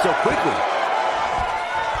behind so quickly.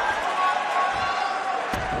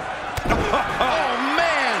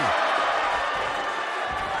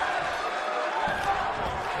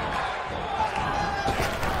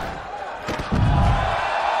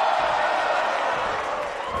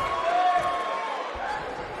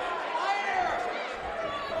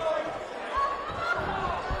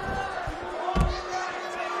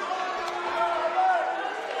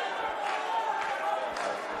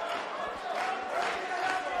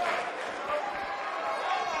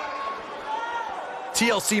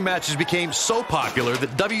 TLC matches became so popular that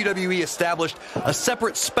WWE established a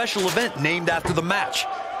separate special event named after the match.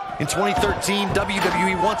 In 2013,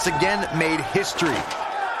 WWE once again made history.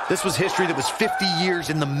 This was history that was 50 years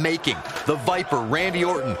in the making. The Viper, Randy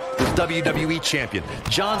Orton, was WWE Champion.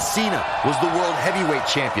 John Cena was the World Heavyweight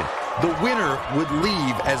Champion. The winner would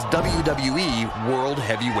leave as WWE World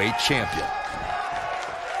Heavyweight Champion.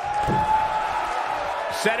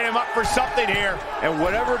 Setting him up for something here. And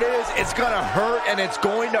whatever it is, it's going to hurt, and it's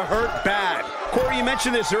going to hurt bad. Corey, you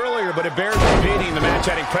mentioned this earlier, but it bears repeating. The match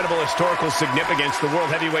had incredible historical significance. The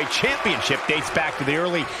World Heavyweight Championship dates back to the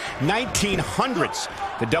early 1900s.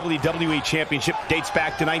 The WWE Championship dates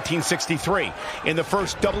back to 1963. In the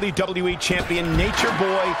first WWE Champion, Nature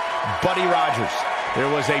Boy, Buddy Rogers.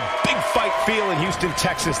 There was a big fight feel in Houston,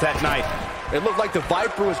 Texas that night. It looked like the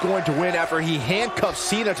Viper was going to win after he handcuffed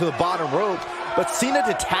Cena to the bottom rope, but Cena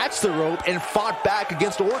detached the rope and fought back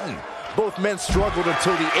against Orton. Both men struggled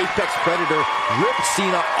until the Apex Predator ripped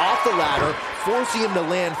Cena off the ladder, forcing him to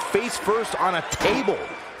land face first on a table.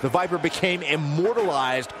 The Viper became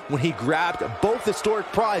immortalized when he grabbed both historic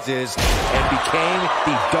prizes and became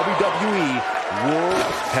the WWE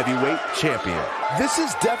World Heavyweight Champion. This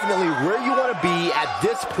is definitely where you want to be at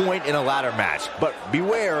this point in a ladder match. But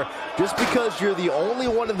beware, just because you're the only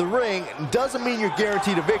one in the ring doesn't mean you're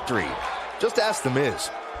guaranteed a victory. Just ask The Miz.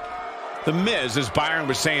 The Miz, as Byron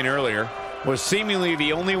was saying earlier, was seemingly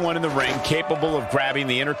the only one in the ring capable of grabbing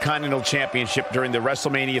the Intercontinental Championship during the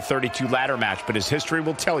WrestleMania 32 ladder match. But as history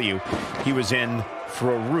will tell you, he was in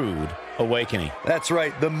for a rude awakening. That's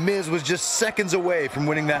right. The Miz was just seconds away from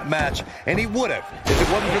winning that match, and he would have if it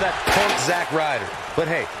wasn't for that punk Zack Ryder. But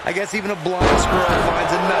hey, I guess even a blind squirrel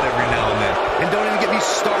finds a nut every now and then. And don't even get me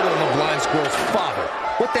started on the blind squirrel's father.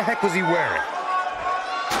 What the heck was he wearing?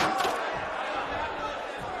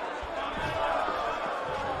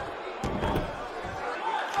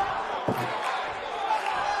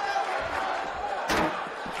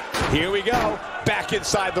 Here we go, back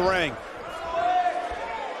inside the ring.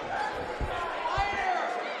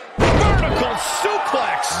 Vertical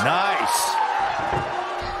suplex. Nice.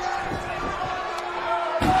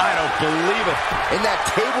 I don't believe it. And that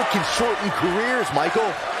table can shorten careers,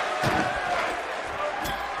 Michael.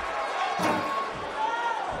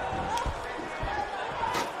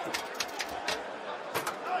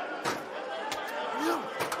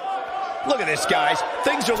 Look at this, guys.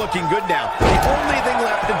 Things are looking good now. The only thing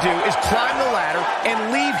left to do is climb the ladder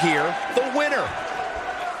and leave here the winner.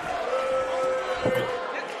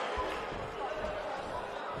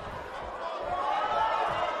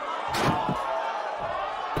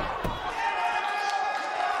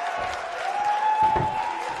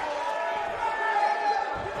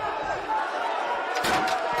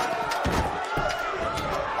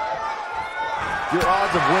 Your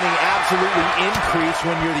odds of winning absolutely increase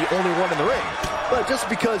when you're the only one in the ring. But just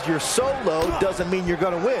because you're solo doesn't mean you're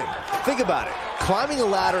going to win. Think about it. Climbing a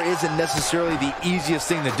ladder isn't necessarily the easiest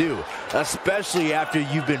thing to do, especially after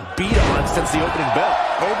you've been beat on since the opening bell.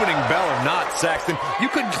 Opening bell or not, Saxton, you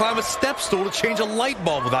couldn't climb a step stool to change a light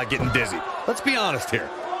bulb without getting dizzy. Let's be honest here.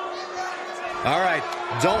 All right,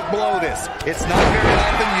 don't blow this. It's not very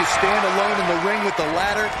often you stand alone in the ring with the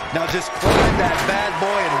ladder. Now just climb that bad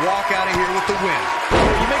boy and walk out of here with the win.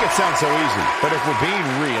 You make it sound so easy, but if we're being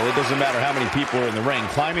real, it doesn't matter how many people are in the ring.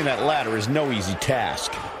 Climbing that ladder is no easy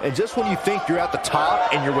task. And just when you think you're at the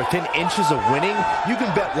top and you're within inches of winning, you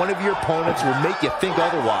can bet one of your opponents will make you think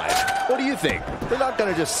otherwise. What do you think? They're not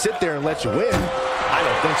going to just sit there and let you win. I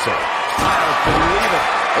don't think so. I don't believe it.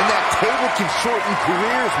 And that table can shorten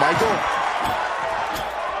careers, Michael.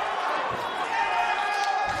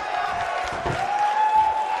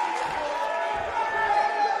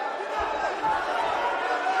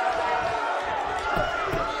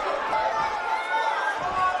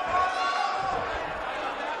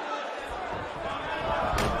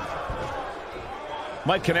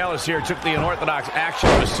 Mike Kanellis here took the unorthodox action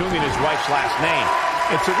of assuming his wife's last name.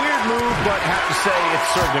 It's a weird move, but I have to say it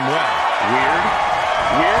served him well. Weird?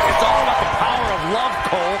 Weird? It's all about the power of love,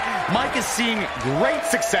 Cole. Mike is seeing great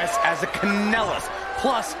success as a Kanellis.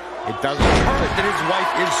 Plus, it doesn't hurt that his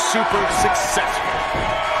wife is super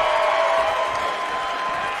successful.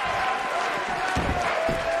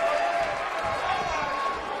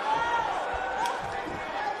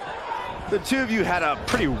 The two of you had a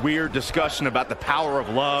pretty weird discussion about the power of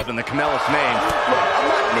love and the Kanellis name. Look, I'm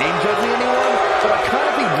not name judging anyone, but I kind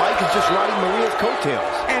of think Mike is just riding Maria's coattails.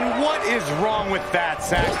 And what is wrong with that,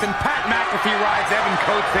 Saxton? Pat McAfee rides Evan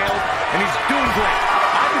coattails, and he's doing great.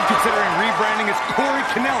 I've been considering rebranding as Corey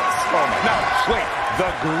Kanellis. Oh, my. No, wait.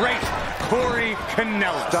 The great Corey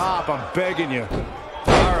Kanellis. Stop, I'm begging you.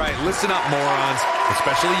 All right, listen up, morons,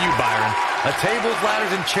 especially you, Byron. A tables,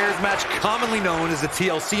 ladders, and chairs match, commonly known as the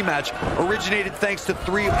TLC match, originated thanks to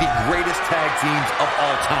three of the greatest tag teams of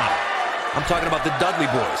all time. I'm talking about the Dudley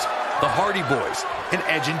Boys, the Hardy Boys, and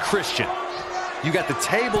Edge and Christian. You got the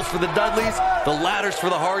tables for the Dudleys, the ladders for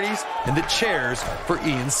the Hardys, and the chairs for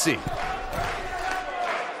E&C.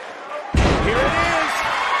 Here it is.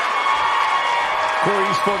 Corey,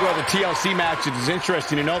 you spoke about the TLC match. It is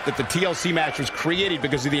interesting to note that the TLC match was created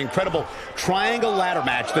because of the incredible triangle ladder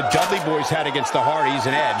match the Dudley Boys had against the Hardys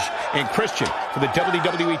and Edge and Christian for the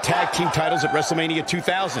WWE Tag Team titles at WrestleMania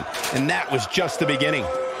 2000. And that was just the beginning.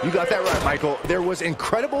 You got that right, Michael. There was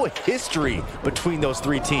incredible history between those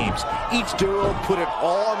three teams. Each duo put it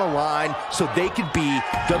all on the line so they could be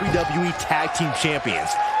WWE Tag Team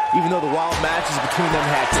Champions. Even though the wild matches between them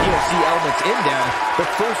had TLC elements in them, the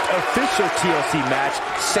first official TLC match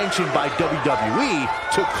sanctioned by WWE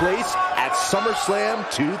took place at SummerSlam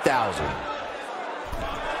 2000.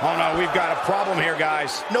 Oh, no, we've got a problem here,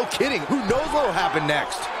 guys. No kidding. Who knows what will happen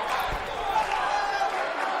next?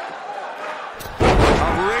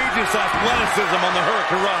 Outrageous athleticism on the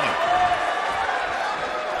Hurricanrana.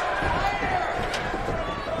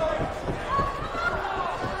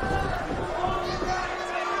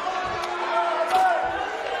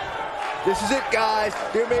 This is it, guys.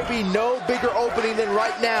 There may be no bigger opening than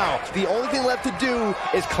right now. The only thing left to do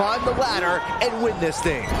is climb the ladder and win this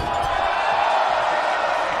thing.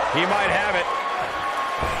 He might have it.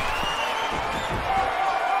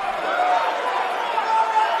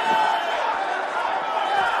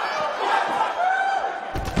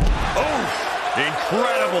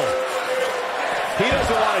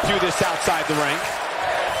 doesn't want to do this outside the ring?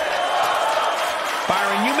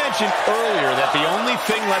 Byron, you mentioned earlier that the only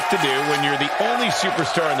thing left to do when you're the only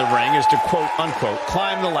superstar in the ring is to quote-unquote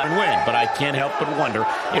climb the ladder and win. But I can't help but wonder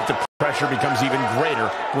if the pressure becomes even greater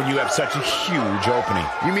when you have such a huge opening.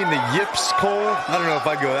 You mean the yips, Cole? I don't know if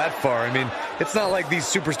I'd go that far. I mean, it's not like these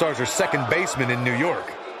superstars are second basemen in New York.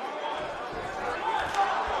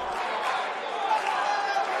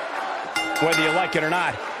 Whether you like it or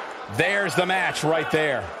not, there's the match right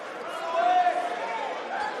there.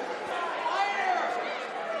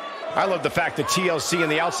 I love the fact that TLC in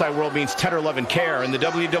the outside world means tender love and care. In the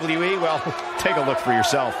WWE, well, take a look for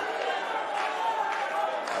yourself.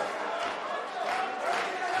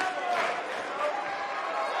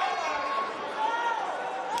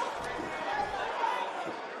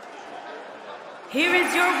 Here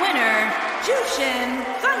is your winner, Jushin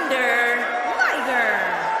Thunder Liger.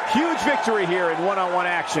 Huge victory here in one-on-one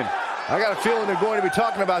action. I got a feeling they're going to be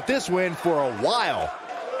talking about this win for a while.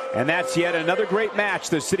 And that's yet another great match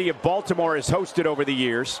the city of Baltimore has hosted over the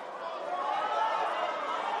years.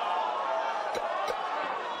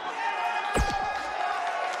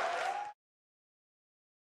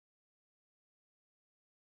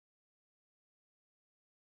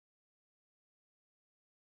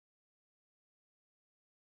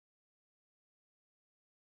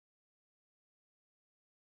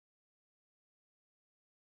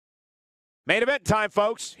 Main event time,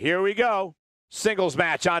 folks. Here we go. Singles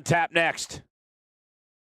match on tap next.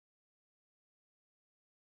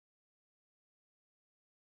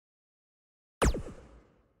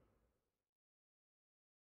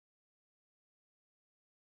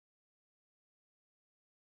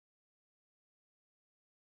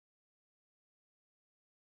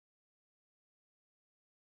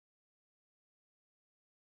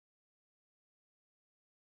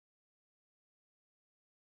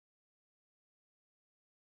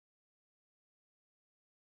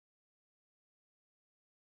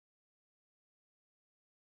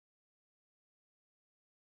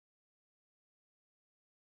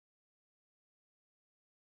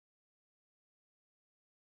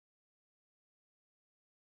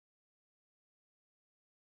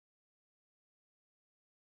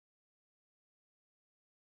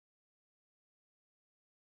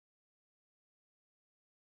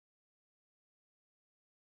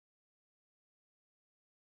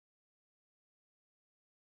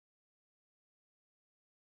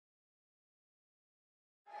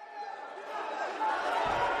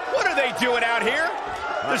 What are they doing out here?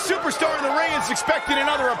 The superstar in the ring is expecting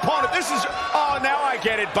another opponent. This is... Oh, now I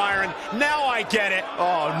get it, Byron. Now I get it.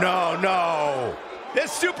 Oh, no, no.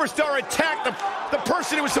 This superstar attacked the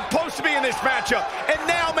person who was supposed to be in this matchup, and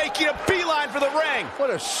now making a beeline for the ring.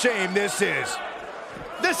 What a shame this is.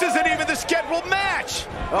 This isn't even the scheduled match.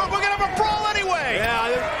 But we're going to have a brawl anyway.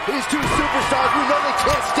 Yeah, these two superstars, we know they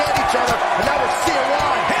can't stand each other, and now we're seeing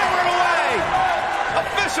why. Hammer it away.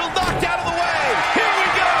 Official knocked out of the way. Here we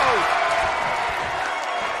go.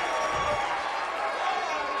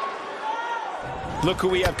 Look who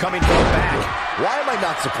we have coming from the back. Why am I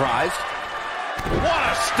not surprised? What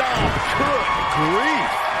a stomp. Good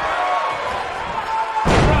grief.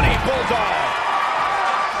 Running Bulldog.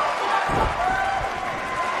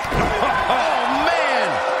 Oh, man.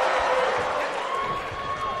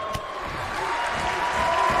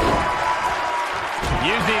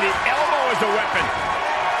 Using the elbow as a weapon.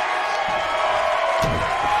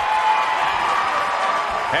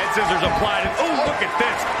 Head scissors applied. Oh, look at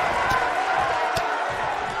this.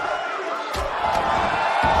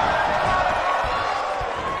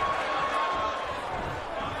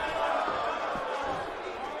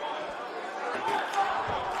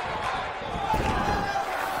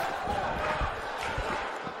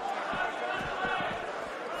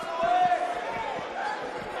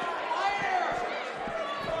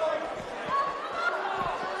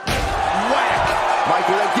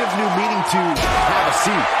 Michael, that gives new meaning to have a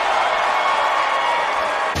seat.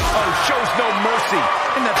 Oh, shows no mercy.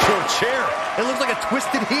 And that poor chair. It looks like a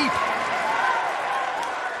twisted heap.